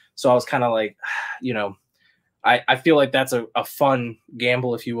ambassadors. So I was kind of like, I feel like that's a fun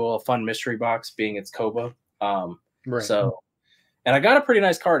gamble, if you will, a fun mystery box being it's Koba. Right. So, and I got a pretty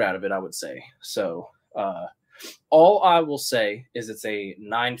nice card out of it, I would say. So all I will say is it's a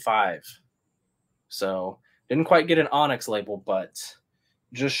 9.5. So didn't quite get an Onyx label, but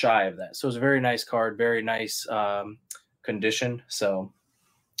just shy of that. So it was a very nice card, very nice condition. So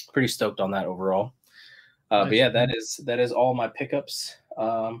pretty stoked on that overall. Nice. But yeah, that is all my pickups.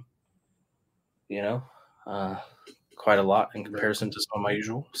 quite a lot in comparison to some of my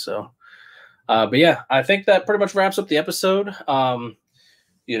usual. So, but yeah, I think that pretty much wraps up the episode.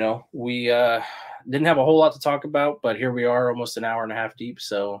 You know, we didn't have a whole lot to talk about, but here we are, almost an hour and a half deep.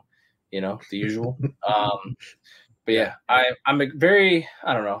 So, you know, the usual. But yeah, I'm very,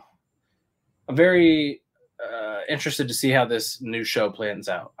 I don't know, I'm very interested to see how this new show plans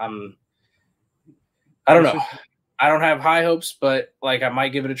out. I don't know. I don't have high hopes, but like I might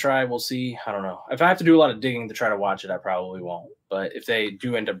give it a try. We'll see. I don't know. If I have to do a lot of digging to try to watch it, I probably won't. But if they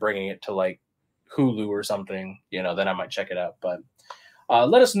do end up bringing it to like Hulu or something, you know, then I might check it out. But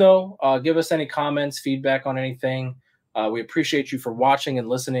let us know. Give us any comments, feedback on anything. We appreciate you for watching and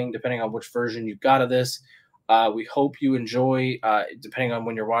listening, depending on which version you got of this. We hope you enjoy, depending on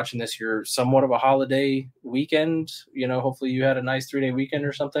when you're watching this, you're somewhat of a holiday weekend. You know, hopefully you had a nice 3-day weekend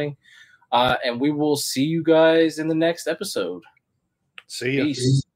or something. And we will see you guys in the next episode. See ya. Peace.